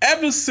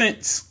 ever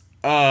since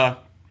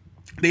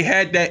they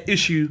had that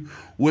issue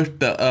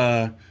with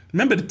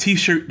remember the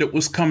t-shirt that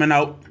was coming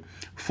out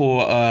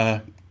for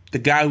the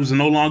guy who's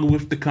no longer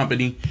with the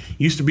company,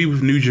 used to be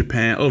with New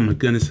Japan. Oh my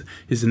goodness,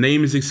 his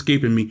name is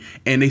escaping me.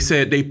 And they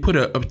said they put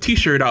a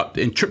t-shirt out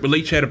and Triple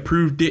H had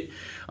approved it.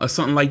 or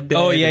something like that.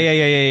 Oh,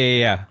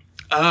 yeah.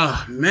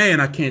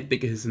 Man, I can't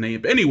think of his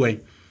name. But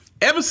anyway,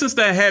 ever since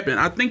that happened,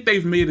 I think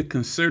they've made a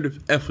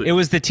concerted effort. It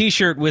was the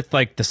T-shirt with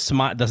like the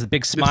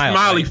big smile, the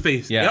smiley right?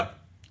 face. Yeah.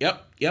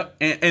 Yep.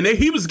 And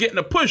he was getting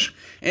a push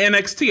in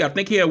NXT. I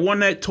think he had won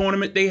that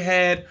tournament they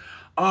had.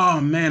 Oh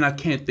man, I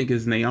can't think of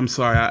his name. I'm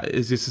sorry,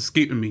 it's just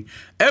escaping me.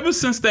 Ever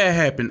since that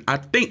happened, I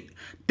think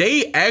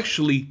they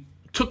actually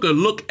took a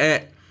look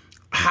at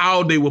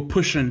how they were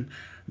pushing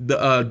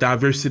the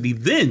diversity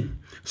then.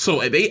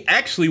 So they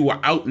actually were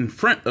out in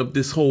front of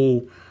this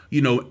whole,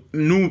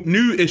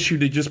 new issue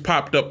that just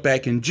popped up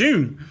back in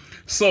June.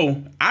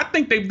 So I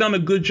think they've done a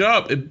good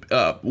job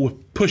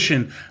with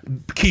pushing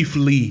Keith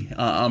Lee,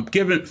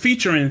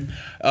 featuring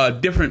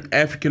different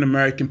African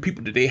American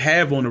people that they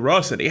have on the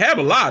roster. They have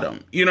a lot of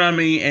them, you know what I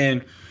mean?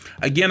 And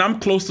again, I'm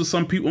close to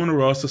some people on the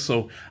roster,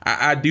 so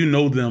I do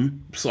know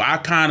them. So I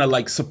kind of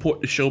like support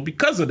the show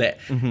because of that.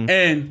 Mm-hmm.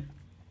 And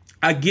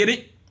I get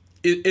it.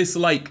 It's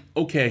like,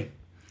 okay,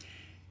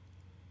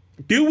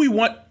 do we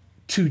want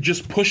to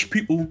just push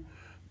people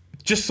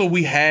just so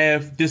we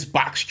have this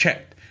box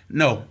checked?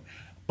 No.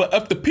 But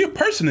if the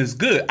person is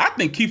good, I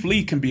think Keith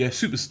Lee can be a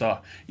superstar.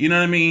 You know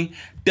what I mean?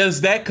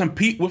 Does that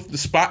compete with the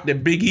spot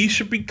that Big E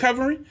should be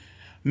covering?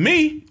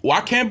 Me,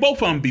 why can't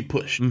both of them be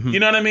pushed? Mm-hmm. You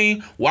know what I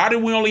mean? Why do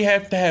we only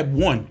have to have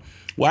one?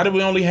 Why do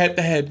we only have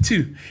to have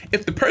two?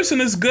 If the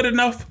person is good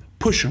enough,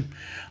 push them.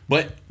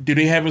 But do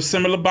they have a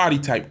similar body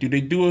type? Do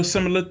they do a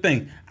similar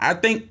thing? I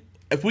think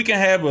if we can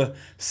have a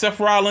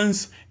Seth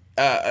Rollins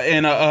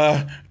and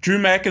a Drew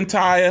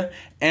McIntyre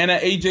and a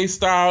AJ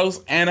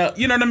Styles and a,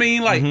 you know what I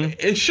mean? Like,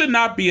 It should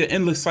not be an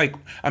endless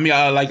cycle. I mean,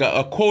 like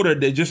a quota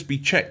that just be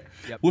checked.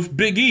 Yep. With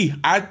Big E,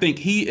 I think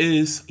he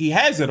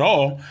has it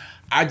all.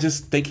 I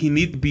just think he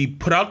needs to be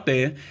put out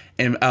there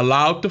and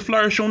allowed to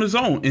flourish on his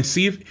own and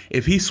see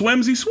if he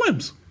swims, he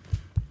swims.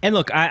 And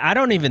look, I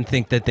don't even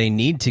think that they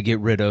need to get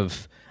rid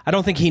of, I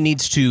don't think he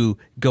needs to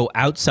go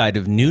outside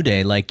of New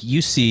Day. Like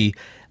you see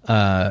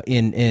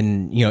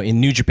in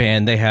New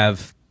Japan, they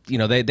have,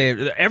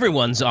 they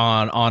everyone's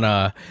on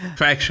a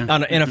faction,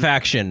 in a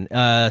faction.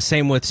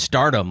 Same with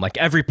Stardom. Like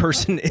every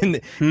person in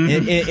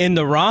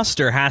the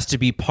roster has to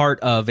be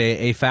part of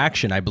a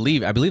faction. I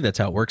believe that's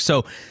how it works.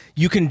 So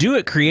you can do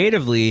it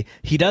creatively.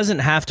 He doesn't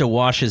have to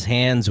wash his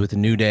hands with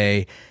New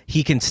Day.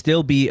 He can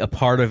still be a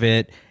part of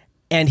it,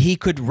 and he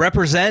could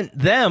represent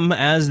them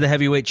as the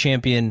heavyweight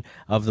champion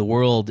of the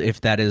world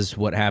if that is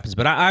what happens.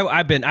 But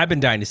I've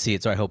been dying to see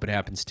it, so I hope it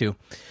happens too.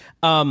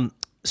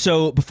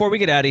 So before we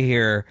get out of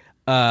here.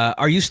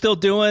 Are you still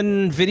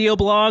doing video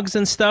blogs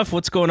and stuff?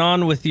 What's going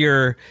on with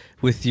your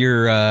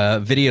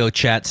video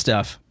chat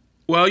stuff?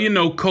 Well,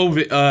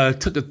 COVID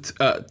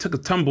took a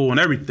tumble on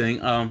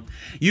everything.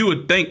 You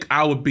would think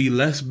I would be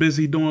less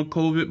busy during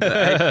COVID, but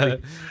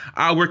actually,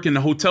 I work in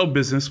the hotel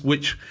business,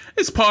 which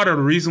is part of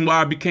the reason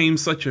why I became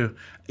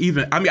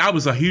I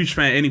was a huge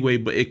fan anyway,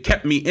 but it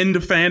kept me in the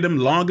fandom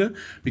longer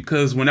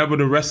because whenever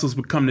the wrestlers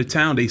would come to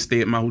town, they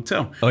stay at my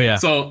hotel. Oh yeah.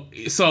 So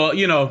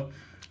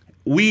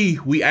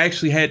we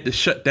actually had to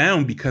shut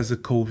down because of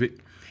COVID,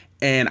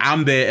 and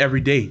I'm there every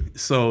day.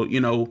 So,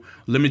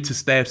 limited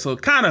staff. So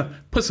it kind of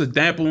puts a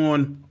damper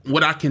on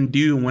what I can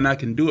do and when I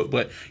can do it.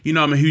 But,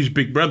 I'm a huge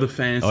Big Brother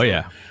fan. So oh,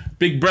 yeah.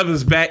 Big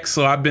Brother's back.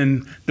 So I've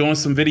been doing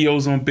some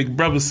videos on Big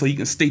Brother. So you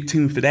can stay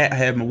tuned for that. I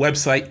have my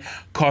website,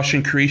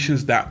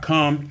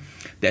 cautioncreations.com.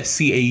 That's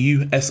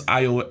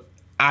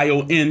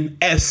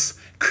CAUSIONS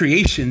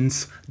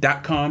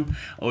creations.com,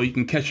 or you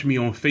can catch me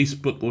on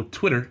Facebook or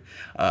Twitter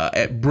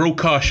at Bro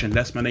Caution.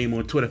 That's my name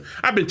on Twitter.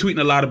 I've been tweeting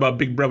a lot about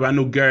Big Brother. I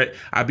know Garrett,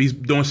 I'll be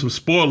doing some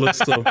spoilers,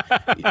 so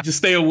just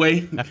stay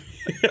away.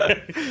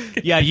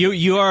 Yeah,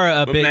 you're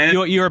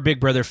a Big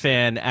Brother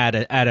fan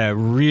at a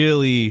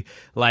really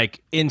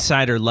like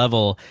insider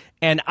level.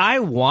 And I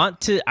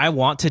want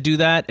to do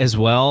that as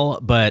well,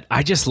 but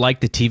I just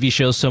like the TV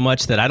show so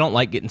much that I don't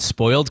like getting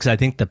spoiled because I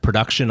think the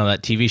production on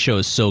that TV show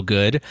is so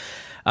good.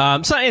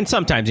 And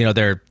sometimes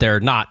they're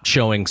not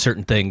showing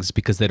certain things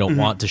because they don't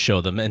want to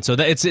show them, and so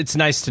it's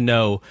nice to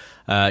know.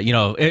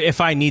 If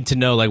I need to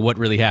know like what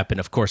really happened,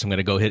 of course I'm going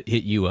to go hit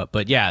you up.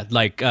 But yeah,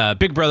 like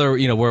Big Brother,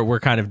 we're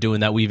kind of doing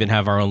that. We even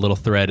have our own little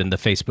thread in the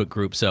Facebook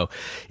group. So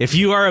if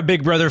you are a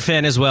Big Brother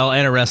fan as well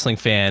and a wrestling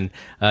fan,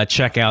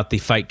 check out the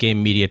Fight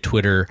Game Media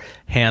Twitter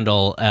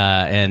handle,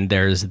 and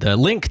there's the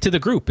link to the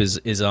group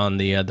is on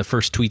the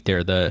first tweet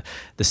there, the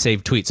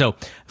saved tweet. So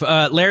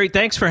Larry,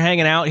 thanks for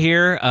hanging out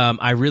here.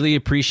 I really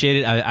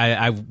appreciate it.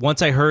 I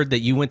once I heard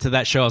that you went to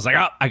that show, I was like,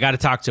 oh, I got to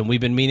talk to him. We've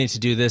been meaning to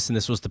do this, and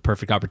this was the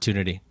perfect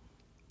opportunity.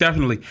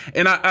 Definitely.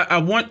 And I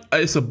want,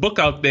 it's a book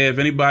out there if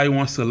anybody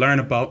wants to learn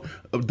about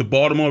the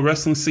Baltimore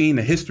wrestling scene,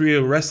 the history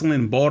of wrestling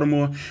in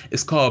Baltimore.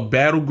 It's called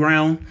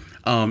Battleground.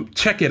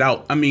 Check it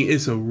out. I mean,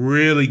 it's a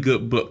really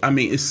good book. I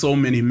mean, it's so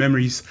many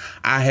memories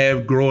I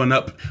have growing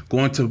up,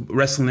 going to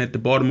wrestling at the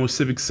Baltimore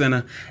Civic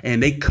Center,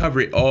 and they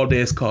cover it all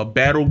there. It's called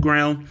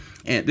Battleground.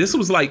 And this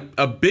was like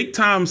a big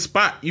time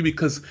spot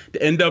because the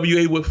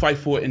NWA would fight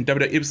for it, and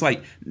WWE, it was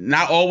like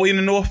not all the way in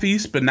the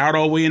Northeast, but not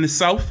all the way in the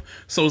South.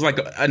 So it was like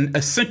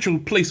a central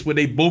place where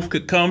they both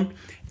could come,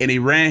 and they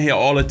ran here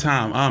all the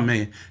time. Oh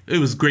man, it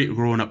was great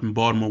growing up in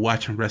Baltimore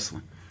watching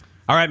wrestling.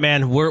 All right,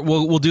 man.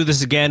 We'll do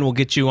this again. We'll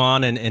get you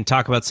on and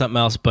talk about something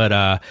else.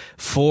 But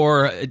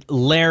for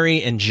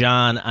Larry and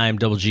John, I'm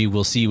Double G.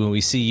 We'll see you when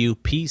we see you.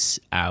 Peace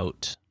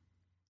out.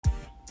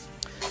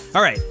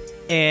 All right.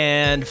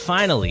 And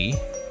finally,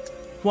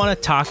 want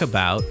to talk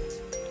about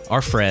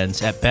our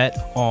friends at Bet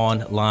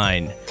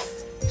Online.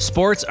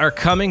 Sports are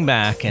coming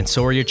back, and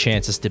so are your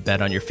chances to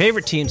bet on your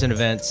favorite teams and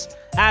events.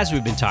 As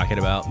we've been talking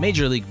about,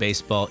 Major League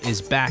Baseball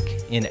is back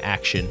in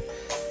action.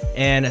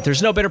 And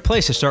there's no better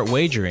place to start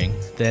wagering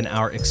than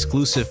our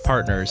exclusive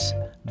partners,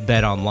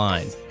 Bet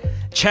Online.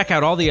 Check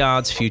out all the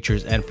odds,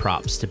 futures, and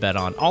props to bet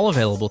on, all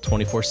available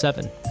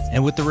 24/7.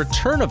 And with the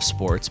return of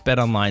sports, Bet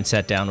Online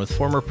sat down with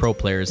former pro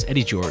players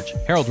Eddie George,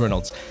 Harold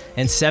Reynolds,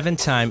 and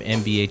 7-time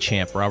NBA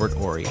champ Robert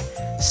Horry.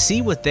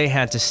 See what they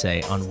had to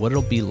say on what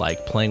it'll be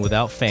like playing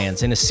without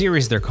fans in a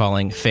series they're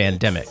calling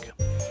Fandemic.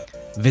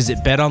 Visit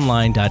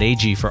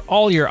betonline.ag for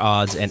all your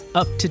odds and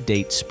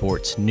up-to-date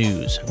sports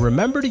news.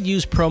 Remember to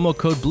use promo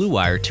code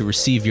BlueWire to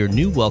receive your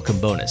new welcome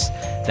bonus.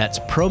 That's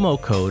promo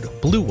code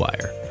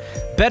BlueWire.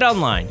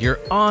 BetOnline, your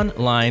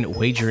online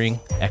wagering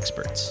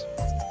experts.